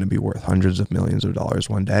how I'm going to be worth hundreds of millions of dollars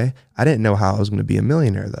one day. I didn't know how I was going to be a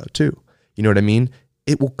millionaire though, too. You know what I mean?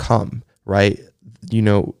 It will come, right?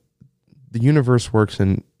 The universe works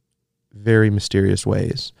in very mysterious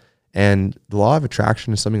ways. And the law of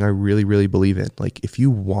attraction is something I really, really believe in. Like if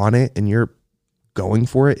you want it and you're going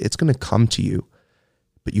for it, it's going to come to you,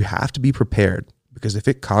 but you have to be prepared, because if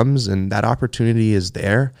it comes and that opportunity is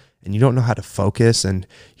there and you don't know how to focus and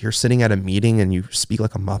you're sitting at a meeting and you speak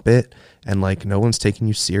like a Muppet and like no one's taking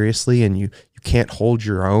you seriously and you can't hold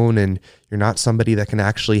your own and you're not somebody that can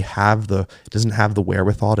actually doesn't have the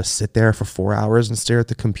wherewithal to sit there for 4 hours and stare at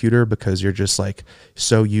the computer because you're just like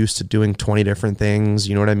so used to doing 20 different things,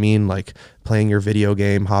 you know what I mean? Like playing your video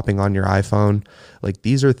game, hopping on your iPhone. Like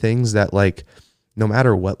these are things that like, no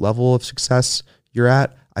matter what level of success you're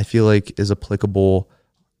at, I feel like is applicable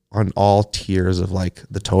on all tiers of like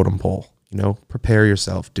the totem pole. Prepare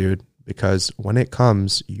yourself, dude. Because when it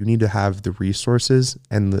comes, you need to have the resources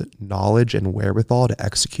and the knowledge and wherewithal to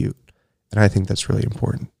execute. And I think that's really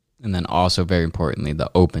important. And then also very importantly,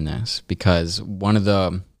 the openness, because one of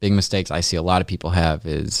the big mistakes I see a lot of people have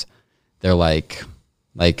is they're like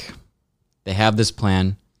they have this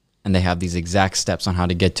plan and they have these exact steps on how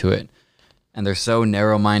to get to it. And they're so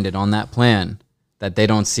narrow-minded on that plan that they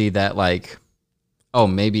don't see that like, oh,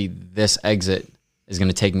 maybe this exit is going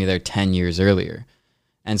to take me there 10 years earlier.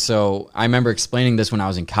 And so I remember explaining this when I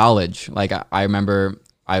was in college. Like I remember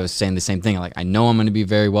I was saying the same thing. Like I know I'm going to be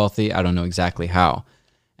very wealthy. I don't know exactly how.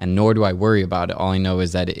 And nor do I worry about it. All I know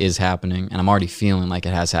is that it is happening. And I'm already feeling like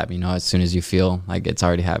it has happened. As soon as you feel like it's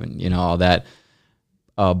already happened, all that.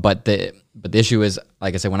 But But the issue is,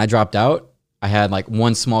 like I said, when I dropped out, I had like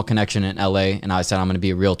one small connection in LA, and I said I'm going to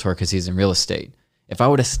be a realtor because he's in real estate. If I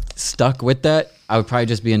would have stuck with that, I would probably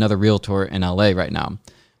just be another realtor in LA right now.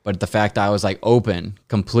 But the fact that I was like open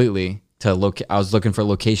completely to look, I was looking for a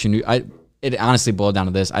location. It honestly boiled down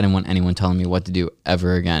to this. I didn't want anyone telling me what to do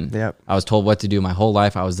ever again. Yep. I was told what to do my whole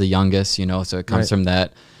life. I was the youngest, so it comes from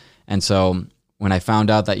that. And so when I found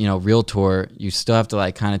out that, realtor, you still have to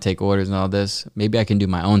like kind of take orders and all this, maybe I can do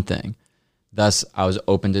my own thing. Thus, I was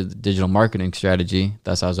open to the digital marketing strategy.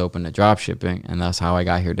 Thus, I was open to drop shipping. And that's how I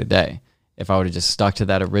got here today. If I would have just stuck to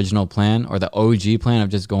that original plan or the OG plan of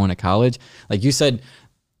just going to college, like you said,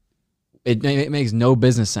 it makes no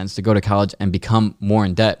business sense to go to college and become more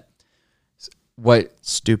in debt. What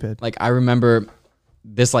stupid. Like I remember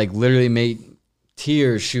this like literally made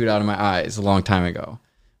tears shoot out of my eyes a long time ago.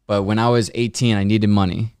 But when I was 18, I needed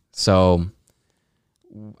money. So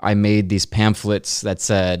I made these pamphlets that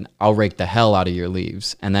said, I'll rake the hell out of your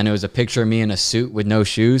leaves. And then it was a picture of me in a suit with no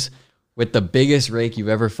shoes with the biggest rake you've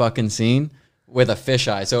ever fucking seen with a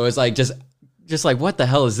fisheye. So it was like just like, what the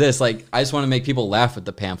hell is this? Like, I just want to make people laugh with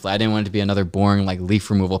the pamphlet. I didn't want it to be another boring like leaf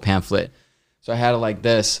removal pamphlet. So I had it like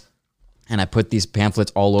this. And I put these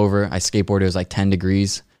pamphlets all over. I skateboarded, it was like 10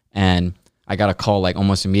 degrees. And I got a call like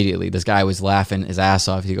almost immediately. This guy was laughing his ass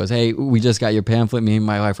off. He goes, hey, we just got your pamphlet. Me and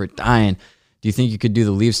my wife are dying. Do you think you could do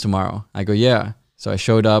the leaves tomorrow? I go, yeah. So I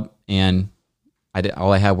showed up and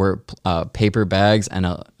all I had were paper bags and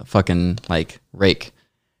a fucking like rake.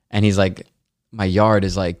 And he's like, my yard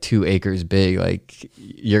is like 2 acres big. Like,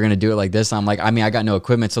 you're going to do it like this? I'm like, I got no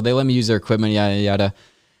equipment. So they let me use their equipment, yada, yada.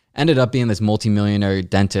 Ended up being this multimillionaire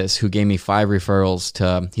dentist who gave me 5 referrals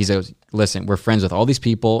to, he says, listen, we're friends with all these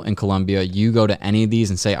people in Colombia. You go to any of these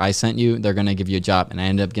and say, I sent you, they're going to give you a job. And I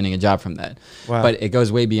ended up getting a job from that. Wow. But it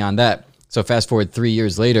goes way beyond that. So fast forward 3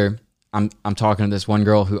 years later, I'm talking to this one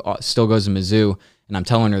girl who still goes to Mizzou, and I'm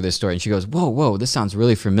telling her this story. And she goes, whoa, this sounds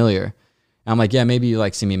really familiar. And I'm like, yeah, maybe you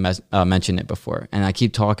like see me mention it before. And I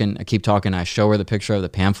keep talking. I show her the picture of the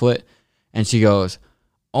pamphlet. And she goes,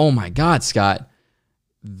 oh my God, Scott.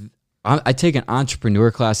 I take an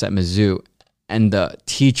entrepreneur class at Mizzou, and the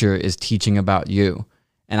teacher is teaching about you.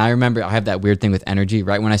 And I remember I have that weird thing with energy.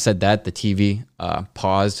 Right when I said that, the TV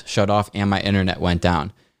paused, shut off, and my internet went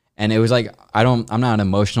down. And it was like, I'm not an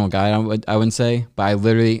emotional guy, I wouldn't say, but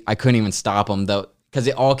I couldn't even stop them though, because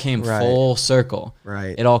it all came full circle.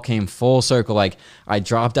 Right. It all came full circle. Like, I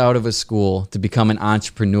dropped out of a school to become an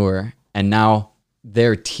entrepreneur, and now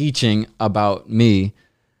they're teaching about me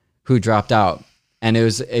who dropped out. And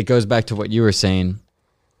it goes back to what you were saying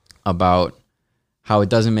about how it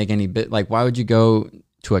doesn't make any bit, like, why would you go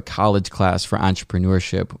to a college class for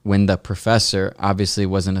entrepreneurship when the professor obviously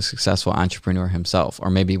wasn't a successful entrepreneur himself,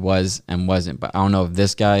 or maybe was and wasn't. But I don't know if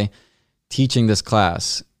this guy teaching this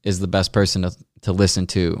class is the best person to listen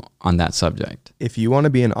to on that subject. If you want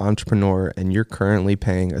to be an entrepreneur and you're currently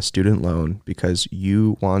paying a student loan because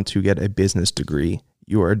you want to get a business degree,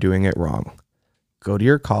 you are doing it wrong. Go to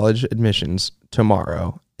your college admissions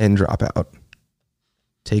tomorrow and drop out.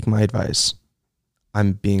 Take my advice.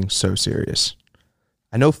 I'm being so serious.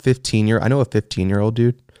 I know a 15-year-old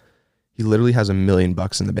dude. He literally has $1 million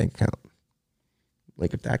in the bank account.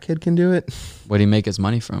 Like, if that kid can do it, what do you make his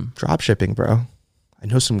money from? Drop shipping, bro. I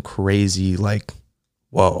know some crazy, like,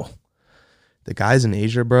 whoa. The guys in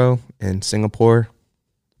Asia, bro, and Singapore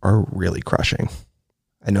are really crushing.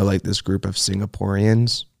 I know like this group of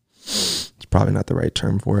Singaporeans. It's probably not the right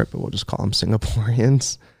term for it, but we'll just call them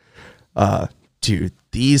Singaporeans. Dude,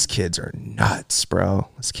 these kids are nuts, bro.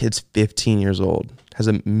 This kid's 15 years old, has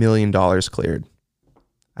 $1 million cleared.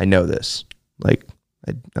 I know this. Like,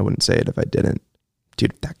 I wouldn't say it if I didn't.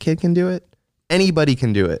 Dude, if that kid can do it, anybody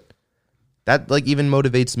can do it. That like even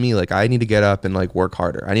motivates me. Like, I need to get up and like work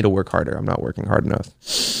harder. I need to work harder. I'm not working hard enough.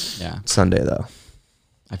 Yeah. Sunday though.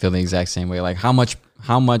 I feel the exact same way. Like, how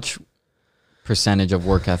much percentage of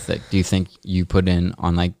work ethic do you think you put in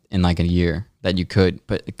on like in like a year that you could,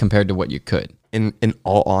 but compared to what you could? In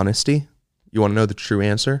all honesty, you want to know the true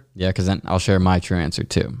answer? Yeah, because then I'll share my true answer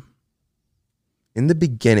too. In the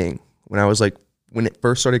beginning, when it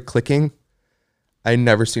first started clicking, I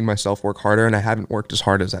never seen myself work harder, and I haven't worked as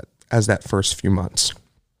hard as that first few months.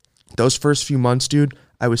 Those first few months, dude,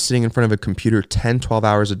 I was sitting in front of a computer 10, 12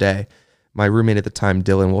 hours a day. My roommate at the time,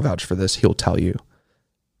 Dylan, will vouch for this. He'll tell you.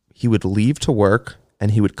 He would leave to work,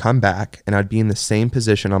 and he would come back, and I'd be in the same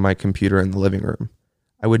position on my computer in the living room.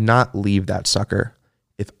 I would not leave that sucker.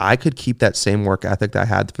 If I could keep that same work ethic that I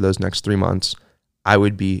had for those next 3 months, I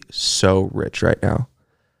would be so rich right now.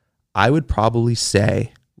 I would probably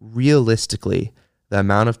say, realistically, the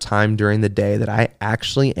amount of time during the day that I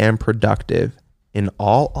actually am productive in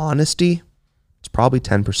all honesty, it's probably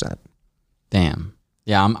 10%. Damn.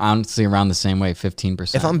 Yeah, I'm honestly around the same way,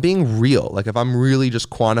 15%. If I'm being real, like if I'm really just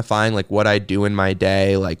quantifying like what I do in my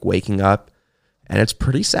day, like waking up, and it's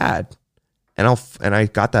pretty sad. And I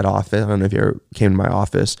got that office. I don't know if you ever came to my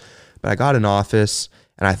office, but I got an office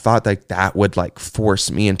and I thought like that would like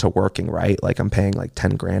force me into working, right? Like I'm paying like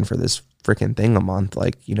 10 grand for this freaking thing a month.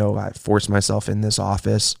 Like, you know, I forced myself in this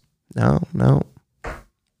office. No.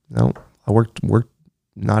 I worked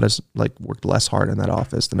less hard in that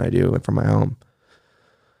office than I do from my home.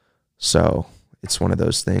 So it's one of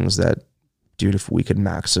those things that, dude, if we could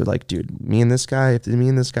max it, like, dude, me and this guy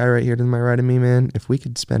right here to my right of me, man, if we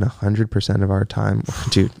could spend 100% of our time,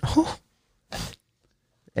 dude,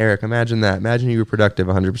 Eric, imagine that. Imagine you were productive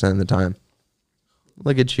 100% of the time.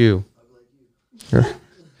 Look at you.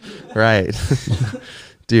 Right.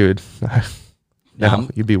 Dude. No,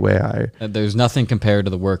 you'd be way higher. There's nothing compared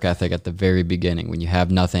to the work ethic at the very beginning when you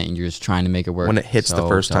have nothing and you're just trying to make it work. When it hits the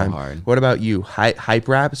first time. Hard. What about you? Hype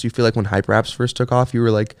Raps? You feel like when Hype Raps first took off, you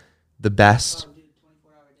were like the best?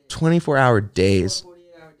 24-hour days.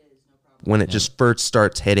 When it just first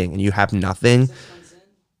starts hitting and you have nothing.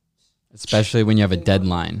 Especially when you have a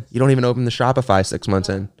deadline. You don't even open the Shopify 6 months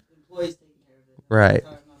in. Right.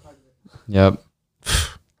 Yep.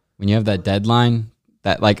 When you have that deadline,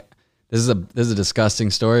 that like, this is a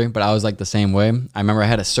disgusting story, but I was like the same way. I remember I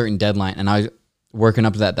had a certain deadline and I was working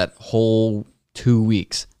up to that whole 2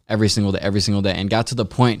 weeks, every single day, and got to the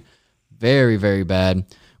point very, very bad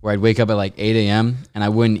where I'd wake up at like 8 a.m. and I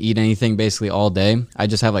wouldn't eat anything basically all day. I'd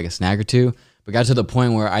just have like a snack or two, but got to the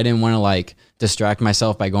point where I didn't want to like distract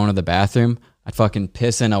myself by going to the bathroom. I'd fucking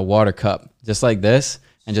piss in a water cup just like this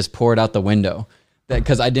and just pour it out the window.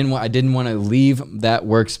 Because I didn't want to leave that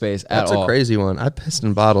workspace at all. That's a crazy one. I pissed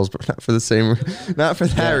in bottles, but not for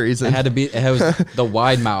that reason. It was the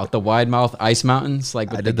wide mouth ice mountains.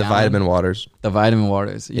 Like I did the vitamin waters. The vitamin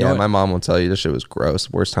waters. Yeah, my mom will tell you this shit was gross.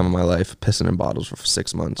 Worst time of my life, pissing in bottles for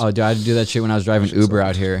 6 months. Oh, dude, I had to do that shit when I was driving Uber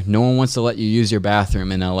out here. No one wants to let you use your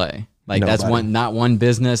bathroom in LA. Like Nobody. That's not one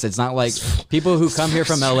business. It's not like people who come here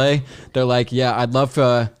from LA. They're like, yeah, I'd love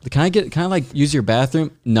to. Can I like use your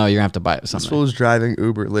bathroom? No, you're gonna have to buy it. Something. This fool was driving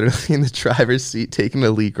Uber, literally in the driver's seat, taking a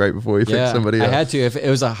leak right before he picked somebody up. I had to. If it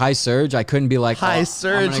was a high surge, I couldn't be like high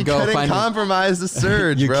surge. You couldn't compromise the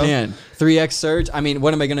surge. You bro. can't 3x surge. I mean,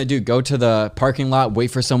 what am I gonna do? Go to the parking lot, wait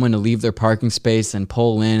for someone to leave their parking space, and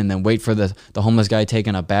pull in, and then wait for the homeless guy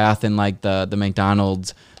taking a bath in like the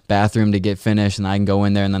McDonald's bathroom to get finished, and I can go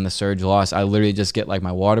in there, and then the surge lost. I literally just get like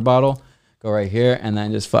my water bottle, go right here, and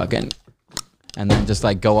then just and then just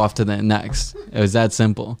like go off to the next. It was that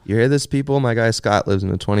simple. You hear this, people? My guy Scott lives in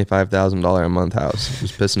a $25,000 a month house. He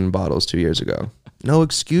was pissing in bottles 2 years ago. No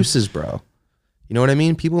excuses, bro. You know what I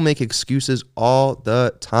mean? People make excuses all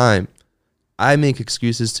the time. I make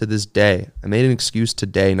excuses to this day. I made an excuse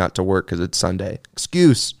today not to work because it's Sunday.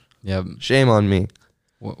 Excuse. Yep. Shame on me.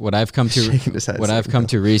 What I've come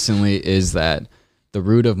to recently is that the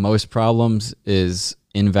root of most problems is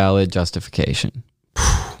invalid justification.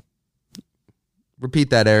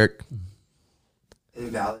 Repeat that, Eric.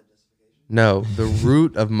 Invalid justification? No, the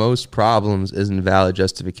root of most problems is invalid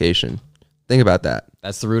justification. Think about that.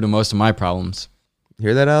 That's the root of most of my problems.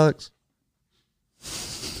 Hear that, Alex?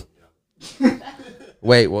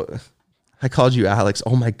 Wait, what? I called you Alex.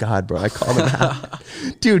 Oh my God, bro. I called him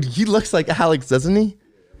Alex. Dude, he looks like Alex, doesn't he?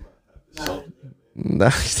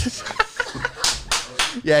 No.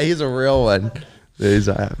 Yeah, he's a real one.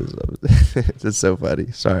 It's so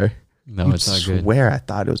funny. Sorry. No, it's all good. I swear I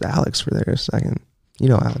thought it was Alex for there a second. You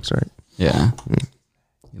know Alex, right? Yeah.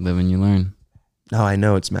 You live and you learn. No, I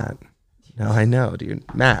know it's Matt. No, I know, dude.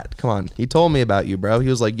 Matt, come on. He told me about you, bro. He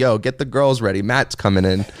was like, yo, get the girls ready. Matt's coming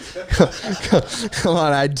in. Come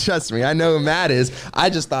on, trust me. I know who Matt is. I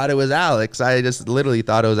just thought it was Alex. I just literally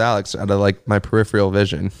thought it was Alex out of like my peripheral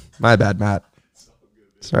vision. My bad, Matt.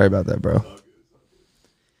 Sorry about that, bro.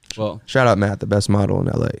 Well, shout out Matt, the best model in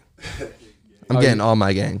LA. I'm getting all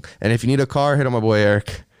my gang. And if you need a car, hit on my boy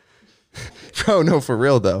Eric. Bro, no, for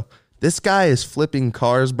real though. This guy is flipping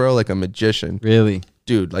cars, bro, like a magician. Really?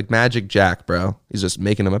 Dude, like Magic Jack, bro. He's just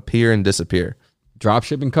making them appear and disappear. Drop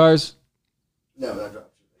shipping cars? No, not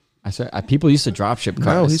drop shipping. I said people used to drop ship cars.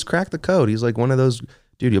 No, he's cracked the code. He's like one of those,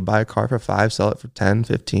 dude, you buy a car for 5, sell it for 10,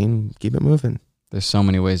 15, keep it moving. There's so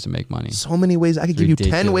many ways to make money. So many ways. I could give you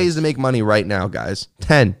 10 ways to make money right now, guys.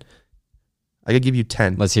 10. I could give you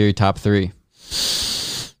 10. Let's hear your top 3.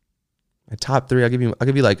 My top 3, I'll give you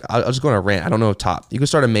I'll just go on a rant. I don't know top. You can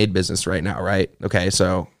start a maid business right now, right? Okay,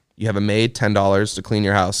 so you have a maid, $10 to clean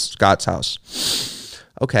your house, Scott's house.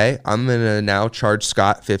 Okay, I'm going to now charge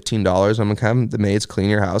Scott $15. I'm going to come, the maids clean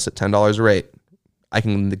your house at $10 a rate. I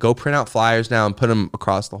can go print out flyers now and put them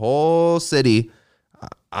across the whole city.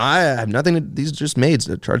 I have nothing to, these are just maids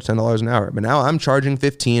that charge $10 an hour, but now I'm charging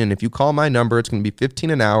 15. And if you call my number, it's going to be 15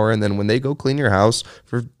 an hour. And then when they go clean your house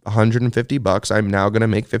for $150, I'm now going to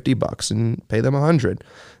make $50 and pay them $100.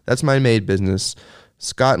 That's my maid business.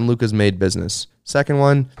 Scott and Luca's maid business. Second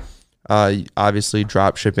one, obviously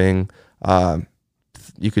drop shipping.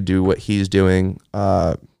 You could do what he's doing.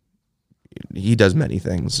 He does many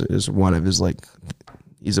things. Is one of his like,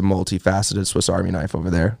 he's a multifaceted Swiss Army knife over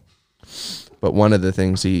there. But one of the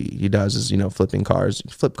things he does is, flipping cars.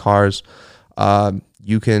 You flip cars.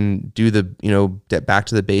 You can do back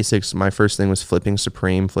to the basics. My first thing was flipping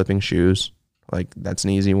Supreme, flipping shoes. Like, that's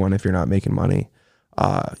an easy one if you're not making money.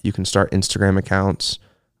 You can start Instagram accounts.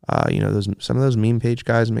 Some of those meme page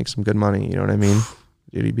guys make some good money. You know what I mean?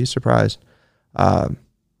 Dude, you'd be surprised.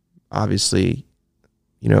 Obviously,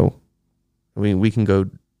 we can go.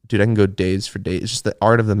 Dude, I can go days for days. It's just the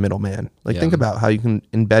art of the middleman. Like, think about how you can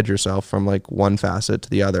embed yourself from like one facet to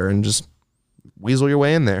the other and just weasel your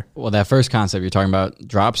way in there. Well, that first concept you're talking about,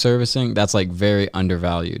 drop servicing, that's like very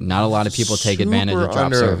undervalued. Not a lot of people take advantage of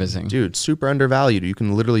drop servicing. Dude, super undervalued. You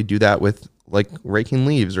can literally do that with like raking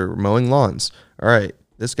leaves or mowing lawns. All right,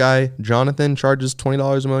 this guy, Jonathan, charges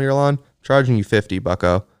 $20 to mow your lawn, charging you $50,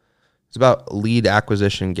 bucko. It's about lead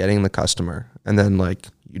acquisition, getting the customer, and then like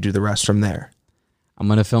you do the rest from there. I'm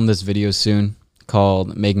going to film this video soon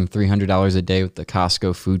called Making $300 a Day with the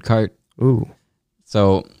Costco Food Cart. Ooh.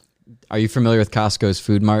 So are you familiar with Costco's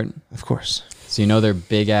Food Mart? Of course. So their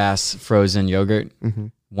big-ass frozen yogurt? Mm-hmm.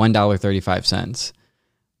 $1.35.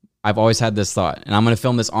 I've always had this thought, and I'm going to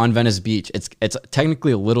film this on Venice Beach. It's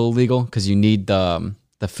technically a little illegal because you need the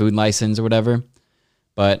food license or whatever,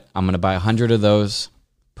 but I'm going to buy 100 of those,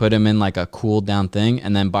 put them in like a cool down thing,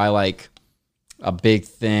 and then buy like a big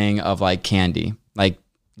thing of like candy. Like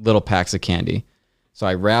little packs of candy. So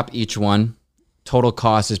I wrap each one. Total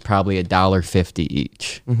cost is probably $1.50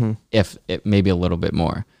 each, if it maybe a little bit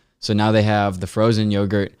more. So now they have the frozen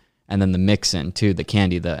yogurt and then the mix-in too, the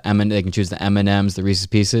candy, they can choose the M&Ms, the Reese's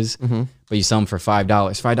Pieces, but you sell them for $5.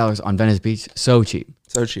 $5 on Venice Beach, so cheap.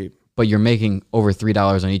 So cheap. But you're making over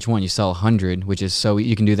 $3 on each one. You sell 100, which is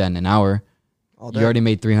you can do that in an hour. All day. You already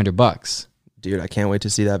made $300. Dude, I can't wait to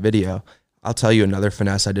see that video. I'll tell you another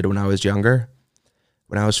finesse I did when I was younger.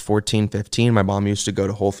 When I was 14, 15, my mom used to go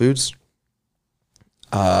to Whole Foods.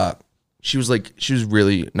 She was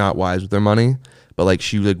really not wise with her money, but like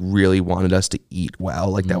she like really wanted us to eat well.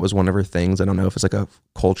 Like that was one of her things. I don't know if it's like a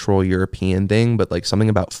cultural European thing, but like something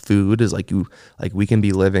about food is like we can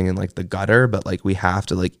be living in like the gutter, but like we have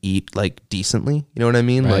to like eat like decently. You know what I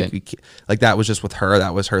mean? Right. Like that was just with her.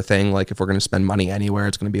 That was her thing. Like if we're gonna spend money anywhere,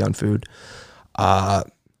 it's gonna be on food. I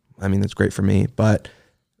mean that's great for me, but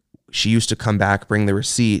she used to come back, bring the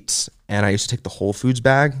receipts, and I used to take the Whole Foods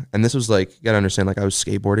bag. And this was like, you gotta understand, like I was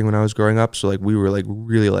skateboarding when I was growing up. So like we were like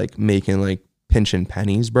really like making like pinching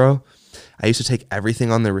pennies, bro. I used to take everything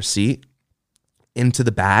on the receipt into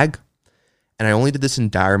the bag. And I only did this in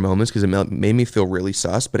dire moments because it made me feel really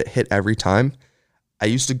sus, but it hit every time. I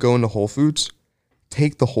used to go into Whole Foods,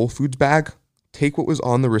 take the Whole Foods bag, take what was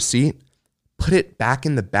on the receipt, put it back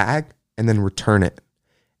in the bag, and then return it.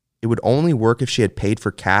 It would only work if she had paid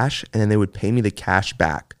for cash, and then they would pay me the cash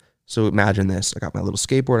back. So imagine this. I got my little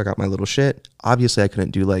skateboard. I got my little shit. Obviously, I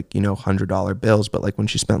couldn't do like, $100 bills, but like when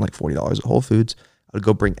she spent like $40 at Whole Foods, I would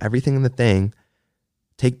go bring everything in the thing,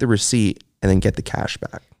 take the receipt, and then get the cash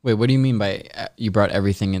back. Wait, what do you mean by you brought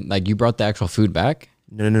everything in? Like you brought the actual food back?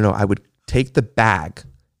 No. I would take the bag,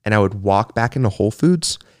 and I would walk back into Whole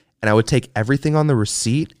Foods, and I would take everything on the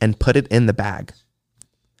receipt and put it in the bag.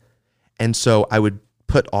 And so I would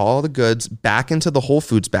put all the goods back into the Whole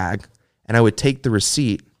Foods bag, and I would take the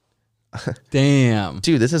receipt. Damn.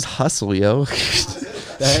 Dude, this is hustle, yo.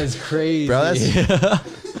 That is crazy. Bro,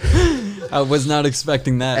 I was not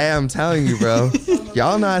expecting that. Hey, I'm telling you, bro.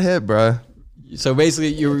 Y'all not hip, bro. So basically,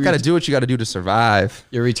 you got to do what you got to do to survive.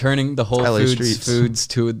 You're returning the Whole Foods foods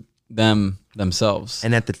to themselves.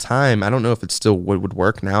 And at the time, I don't know if it still would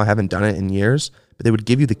work now. I haven't done it in years, but they would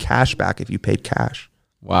give you the cash back if you paid cash.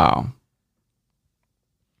 Wow.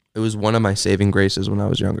 It was one of my saving graces when I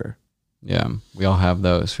was younger. Yeah, we all have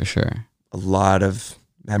those for sure. A lot of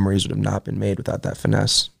memories would have not been made without that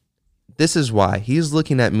finesse. This is why he's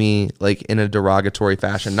looking at me like in a derogatory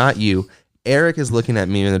fashion. Not you. Eric is looking at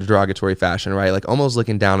me in a derogatory fashion, right? Like almost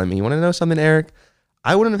looking down at me. You want to know something, Eric?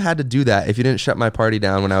 I wouldn't have had to do that if you didn't shut my party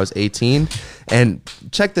down when I was 18. And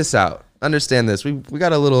check this out. Understand this. We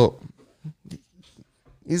got a little...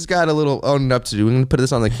 He's got a little owning up to do. We're going to put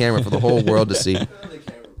this on the camera for the whole world to see.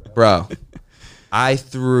 Bro, I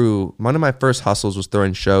threw one of my first hustles was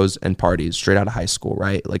throwing shows and parties straight out of high school,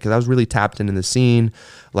 right? Like, 'cause I was really tapped into the scene,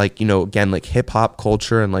 like, you know, again, like hip hop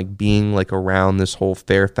culture and like being like around this whole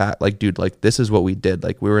fair fat, like, dude, like this is what we did.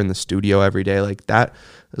 Like, we were in the studio every day. Like, that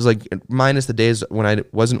was like, minus the days when I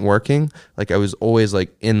wasn't working, like I was always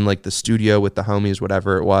like in like the studio with the homies,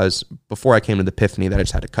 whatever it was, before I came to the epiphany that I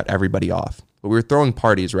just had to cut everybody off. But we were throwing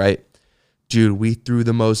parties, right? Dude, we threw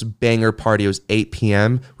the most banger party. It was 8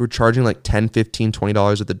 p.m. We were charging like $10, $15,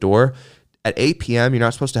 $20 at the door. At 8 p.m., you're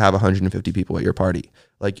not supposed to have 150 people at your party.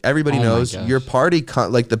 Like, everybody knows your party,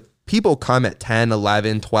 like the people come at 10,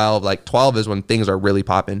 11, 12. Like 12 is when things are really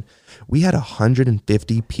popping. We had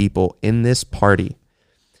 150 people in this party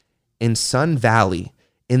in Sun Valley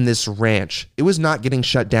in this ranch. It was not getting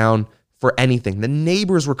shut down for anything. The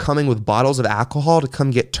neighbors were coming with bottles of alcohol to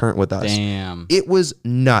come get turnt with us. Damn. It was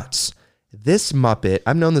nuts. This Muppet,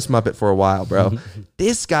 I've known this Muppet for a while, bro.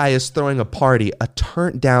 This guy is throwing a party, a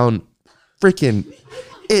turnt down freaking,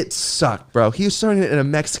 it sucked, bro. He was throwing it in a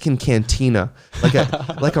Mexican cantina, like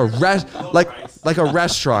a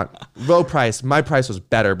restaurant, low price. My price was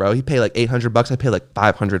better, bro. He paid like $800. I paid like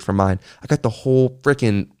 $500 for mine. I got the whole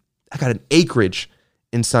freaking, I got an acreage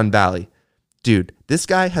in Sun Valley. Dude, this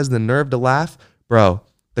guy has the nerve to laugh, bro.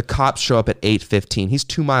 The cops show up at 8:15. He's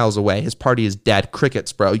 2 miles away. His party is dead.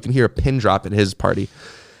 Crickets, bro. You can hear a pin drop at his party.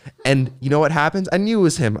 And you know what happens? I knew it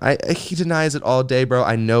was him. He denies it all day, bro.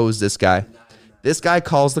 I know it was this guy. This guy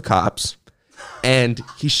calls the cops, and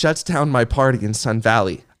he shuts down my party in Sun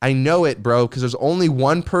Valley. I know it, bro, because there's only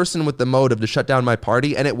one person with the motive to shut down my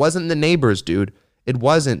party, and it wasn't the neighbors, dude. It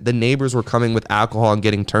wasn't. The neighbors were coming with alcohol and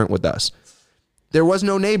getting turnt with us. There was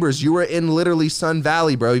no neighbors. You were in literally Sun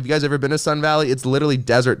Valley, bro. Have you guys ever been to Sun Valley? It's literally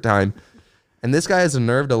desert time. And this guy has a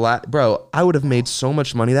nerve to laugh. Bro, I would have made so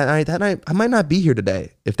much money that night. That night, I might not be here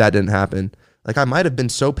today if that didn't happen. Like, I might have been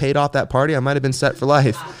so paid off that party, I might have been set for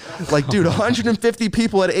life. Like, dude, 150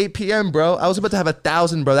 people at 8 p.m., bro. I was about to have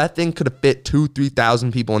 1,000, bro. That thing could have fit 2,000,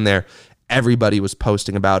 3,000 people in there. Everybody was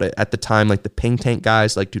posting about it at the time. Like, the Pink Tank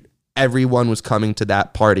guys, like, dude, everyone was coming to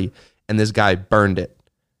that party, and this guy burned it.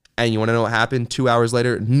 And you want to know what happened? 2 hours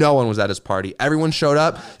later, no one was at his party. Everyone showed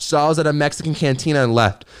up, saw us at a Mexican cantina, and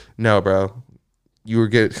left. No, bro. You were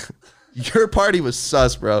good. Your party was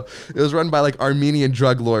sus, bro. It was run by like Armenian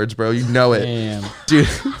drug lords, bro. You know it. Damn. Dude.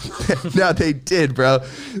 No, they did, bro.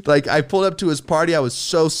 Like, I pulled up to his party. I was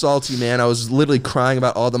so salty, man. I was literally crying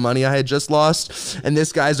about all the money I had just lost. And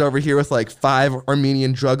this guy's over here with like 5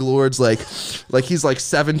 Armenian drug lords. Like he's like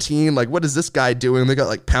 17. Like, what is this guy doing? They got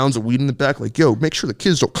like pounds of weed in the back. Like, yo, make sure the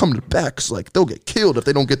kids don't come to the back, 'cause like they'll get killed if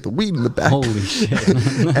they don't get the weed in the back. Holy shit.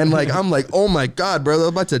 And like, I'm like, oh my God, bro. They're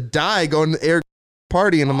about to die going to the air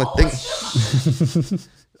party. And I'm like,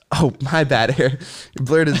 oh, my bad, Air.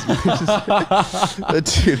 Blurred his.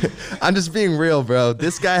 Dude, I'm just being real, bro.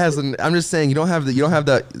 This guy has I'm just saying, you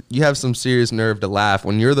have some serious nerve to laugh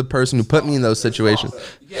when you're the person who put me in those situations.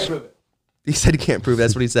 You can't prove it. He said he can't prove it.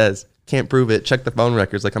 That's what he says. Can't prove it. Check the phone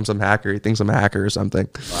records like I'm some hacker. He thinks I'm a hacker or something.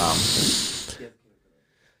 Wow.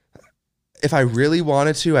 If I really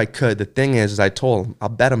wanted to, I could. The thing is I told him, I'll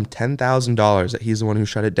bet him $10,000 that he's the one who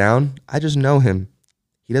shut it down. I just know him.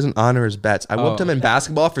 He doesn't honor his bets. I whooped him in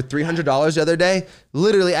basketball for $300 the other day.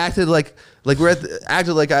 Literally acted like I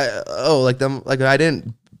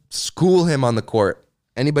didn't school him on the court.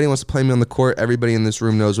 Anybody wants to play me on the court, everybody in this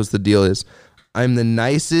room knows what the deal is. I'm the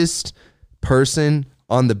nicest person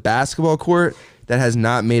on the basketball court that has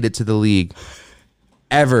not made it to the league.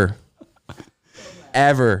 Ever.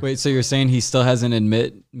 Wait, so you're saying he still hasn't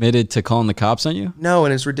admitted to calling the cops on you? No,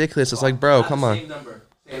 and it's ridiculous. It's like, bro, come on. Same number.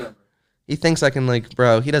 He thinks I can, like,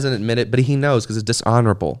 bro, he doesn't admit it, but he knows because it's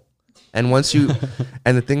dishonorable. And once you,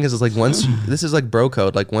 and the thing is like, this is like bro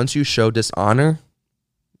code. Like, once you show dishonor,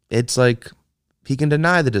 it's like, he can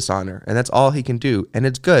deny the dishonor, and that's all he can do. And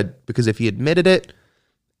it's good because if he admitted it,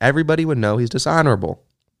 everybody would know he's dishonorable.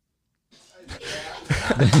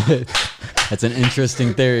 That's an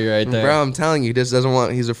interesting theory right there. Bro, I'm telling you, he just doesn't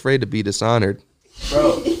want, he's afraid to be dishonored.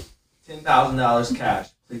 Bro, $10,000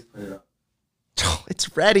 cash. Please put it up.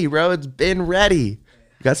 It's ready, bro. It's been ready.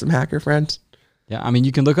 You got some hacker friends? Yeah, I mean,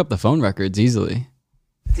 you can look up the phone records easily.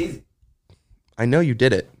 It's easy. I know you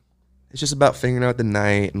did it. It's just about figuring out the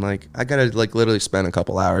night, and like, I gotta like literally spend a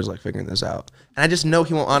couple hours like figuring this out. And I just know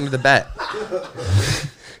he won't honor the bet.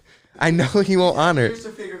 I know he won't honor Here's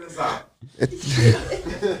to figure this out.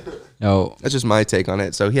 No, That's just my take on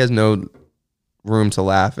it. So he has no room to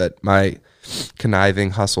laugh at my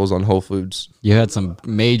conniving hustles on Whole Foods. you had some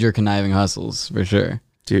major conniving hustles for sure.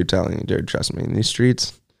 Dude, telling you, dude, trust me. In these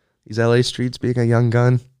streets, these LA streets, being a young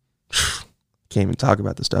gun, can't even talk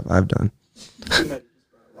about the stuff I've done.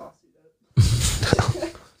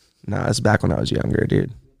 Nah, it's back when I was younger,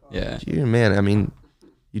 dude. Yeah. Dude, man, I mean,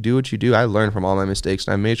 you do what you do. I learned from all my mistakes,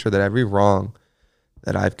 and I made sure that every wrong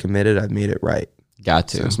that I've committed, I've made it right. Got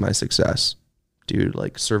to. Since my success. Dude,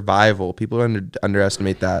 like survival. People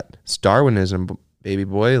underestimate that. It's Darwinism, baby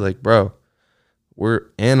boy. Like, bro, we're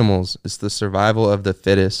animals. It's the survival of the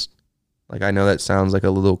fittest. Like, I know that sounds like a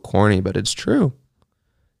little corny, but it's true.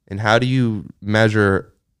 And how do you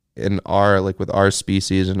measure in our, like with our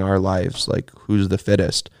species and our lives, like who's the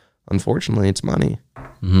fittest? Unfortunately, it's money.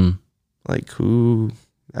 Mm-hmm. Like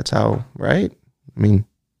that's how, right? I mean,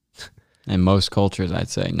 In most cultures, I'd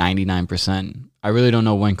say 99%. I really don't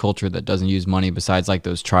know one culture that doesn't use money besides like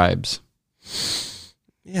those tribes.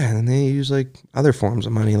 yeah, and they use like other forms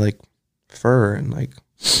of money, like fur and like.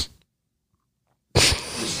 I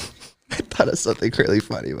thought of something really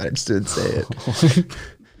funny, but I just didn't say it.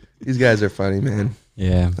 These guys are funny, man.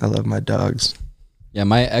 Yeah. I love my dogs. Yeah,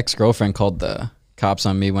 my ex-girlfriend called the cops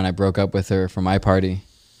on me when I broke up with her for my party,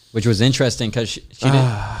 which was interesting because she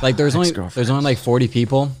didn't like there's only like 40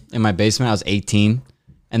 people in my basement. I was 18,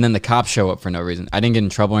 and then the cops show up for no reason. I didn't get in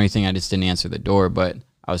trouble or anything. I just didn't answer the door. But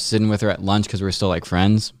I was sitting with her at lunch because we were still like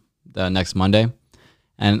friends the next Monday,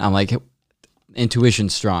 and I'm like,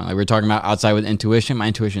 intuition's strong. Like we were talking about outside with intuition. My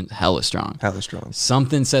intuition's hella strong. Hella strong.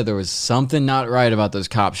 Something said there was something not right about those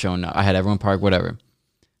cops showing up. I had everyone parked, whatever.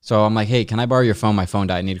 So I'm like, hey, can I borrow your phone? My phone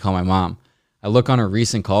died. I need to call my mom. I look on her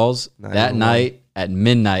recent calls. That night at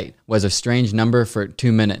midnight was a strange number for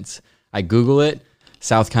 2 minutes. I Google it,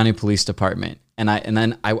 South County Police Department. And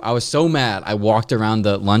then I was so mad. I walked around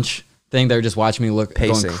the lunch thing. They were just watching me look,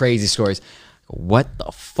 Pacing. going crazy stories. What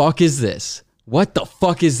the fuck is this? What the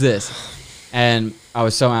fuck is this? And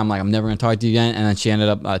I'm like, I'm never going to talk to you again. And then she ended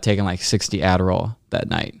up taking like 60 Adderall that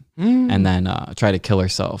night and then tried to kill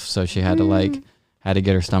herself. So she had to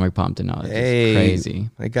get her stomach pumped and all. Hey, crazy.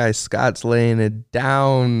 That guy Scott's laying it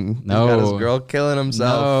down. No. He's got his girl killing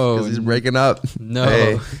himself because he's breaking up.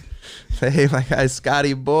 No. Hey, my guy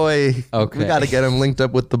Scotty boy. Okay. We got to get him linked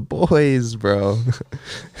up with the boys, bro.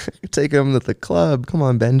 Take him to the club. Come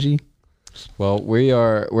on, Benji. Well,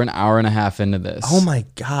 we're an hour and a half into this. Oh my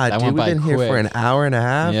God, dude. We've been here for an hour and a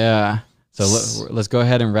half. Yeah. So let's go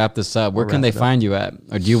ahead and wrap this up. Where can they find you at?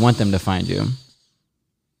 Or do you want them to find you?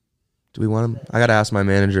 Do we want them? I got to ask my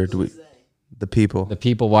manager. The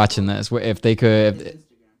people watching this, if they could,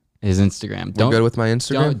 his Instagram. We're good with my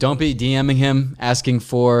Instagram? Don't be DMing him asking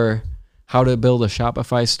for how to build a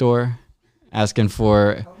Shopify store, asking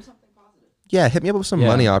for... Yeah, hit me up with some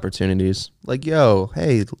money opportunities. Like, yo,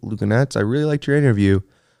 hey, Lucanets, I really liked your interview.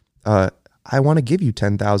 I want to give you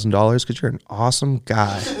 $10,000 because you're an awesome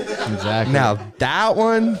guy. Exactly. Now, that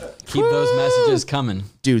one... Keep those messages coming.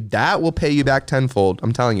 Dude, that will pay you back tenfold.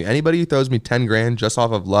 I'm telling you, anybody who throws me 10 grand just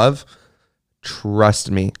off of love, trust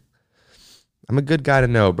me. I'm a good guy to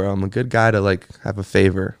know, bro. I'm a good guy to like have a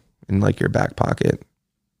favor in like your back pocket.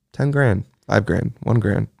 10 grand, 5 grand, 1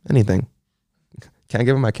 grand, anything. Can I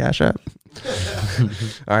give him my Cash App?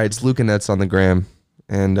 All right, it's Lucanets on the gram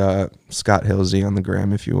and Scott Hillsey on the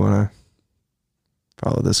gram if you want to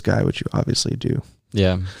follow this guy, which you obviously do.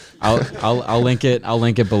 Yeah, I'll link it. I'll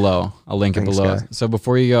link it below. Thanks, below. Guy. So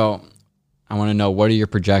before you go, I want to know, what are your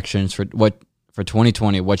projections for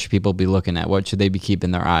 2020? What should people be looking at? What should they be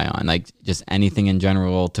keeping their eye on? Like just anything in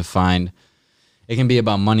general to find. It can be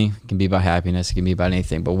about money. It can be about happiness. It can be about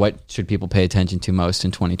anything. But what should people pay attention to most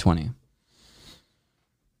in 2020?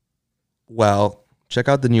 Well, check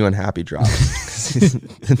out the new Unhappy drop.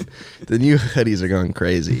 The new hoodies are going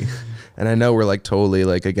crazy. And I know we're like totally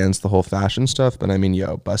like against the whole fashion stuff, but I mean,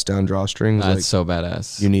 yo, bust down drawstrings. That's like, so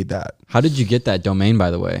badass. You need that. How did you get that domain,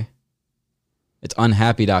 by the way? It's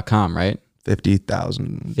unhappy.com, right?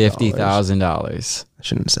 $50,000. $50,000. I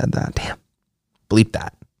shouldn't have said that. Damn. Bleep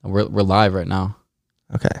that. We're live right now.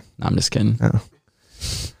 Okay. No, I'm just kidding.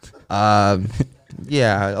 Oh.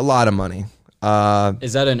 Yeah, a lot of money.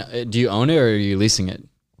 Is that do you own it or are you leasing it?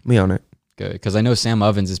 We own it. Good. Because I know Sam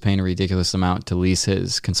Ovens is paying a ridiculous amount to lease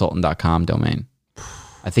his consultant.com domain.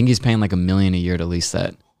 I think he's paying like $1 million a year to lease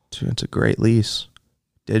that. Dude, it's a great lease.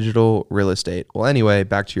 Digital real estate. Well, anyway,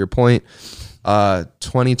 back to your point.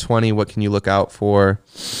 2020, what can you look out for?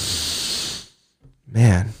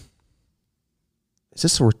 Man, is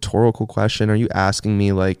this a rhetorical question? Are you asking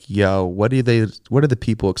me like, yo, what are the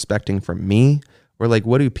people expecting from me? Or like,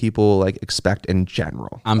 what do people like expect in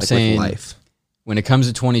general? I'm like, saying with life. When it comes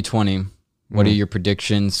to 2020, what are your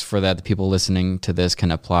predictions for that the people listening to this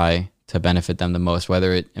can apply to benefit them the most?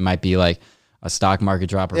 Whether it might be like a stock market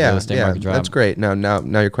drop or real estate market drop. That's great. Now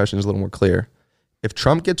your question is a little more clear. If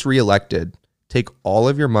Trump gets reelected, take all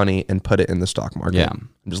of your money and put it in the stock market. Yeah. I'm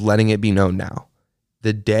just letting it be known now.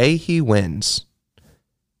 The day he wins,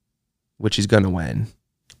 which he's going to win.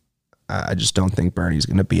 I just don't think Bernie's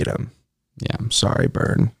going to beat him. Yeah. I'm sorry,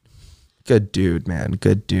 Bern. Good dude, man.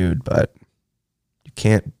 Good dude, but you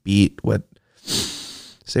can't beat what...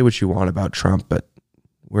 Say what you want about Trump, but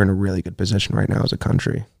we're in a really good position right now as a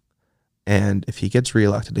country. And if he gets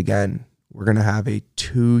reelected again, we're going to have a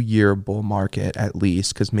 2-year bull market at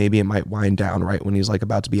least, because maybe it might wind down right when he's like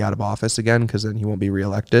about to be out of office again, because then he won't be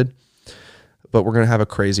reelected. But we're going to have a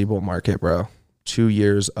crazy bull market, bro. 2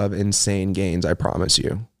 years of insane gains, I promise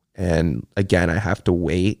you. And again, I have to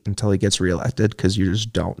wait until he gets reelected because you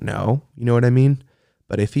just don't know. You know what I mean?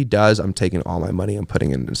 But if he does, I'm taking all my money and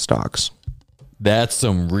putting it into stocks. That's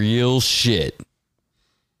some real shit.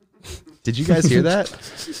 Did you guys hear that?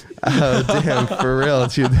 Oh, damn, for real,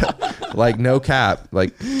 dude. Like, no cap.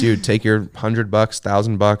 Like, dude, take your $100,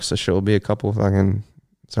 $1,000. The show will be a couple fucking,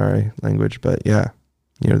 sorry, language, but yeah,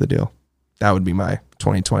 you know the deal. That would be my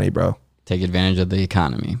 2020, bro. Take advantage of the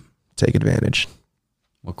economy. Take advantage.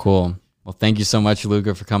 Well, cool. Well, thank you so much,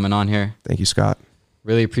 Luca, for coming on here. Thank you, Scott.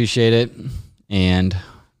 Really appreciate it. And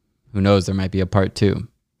who knows, there might be a part 2.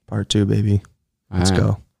 Part 2, baby. Let's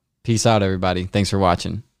go. Peace out, everybody. Thanks for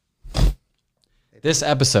watching. This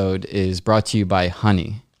episode is brought to you by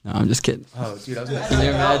Honey. No, I'm just kidding. Oh, dude, I was Can you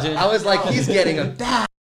imagine? I was like, he's getting a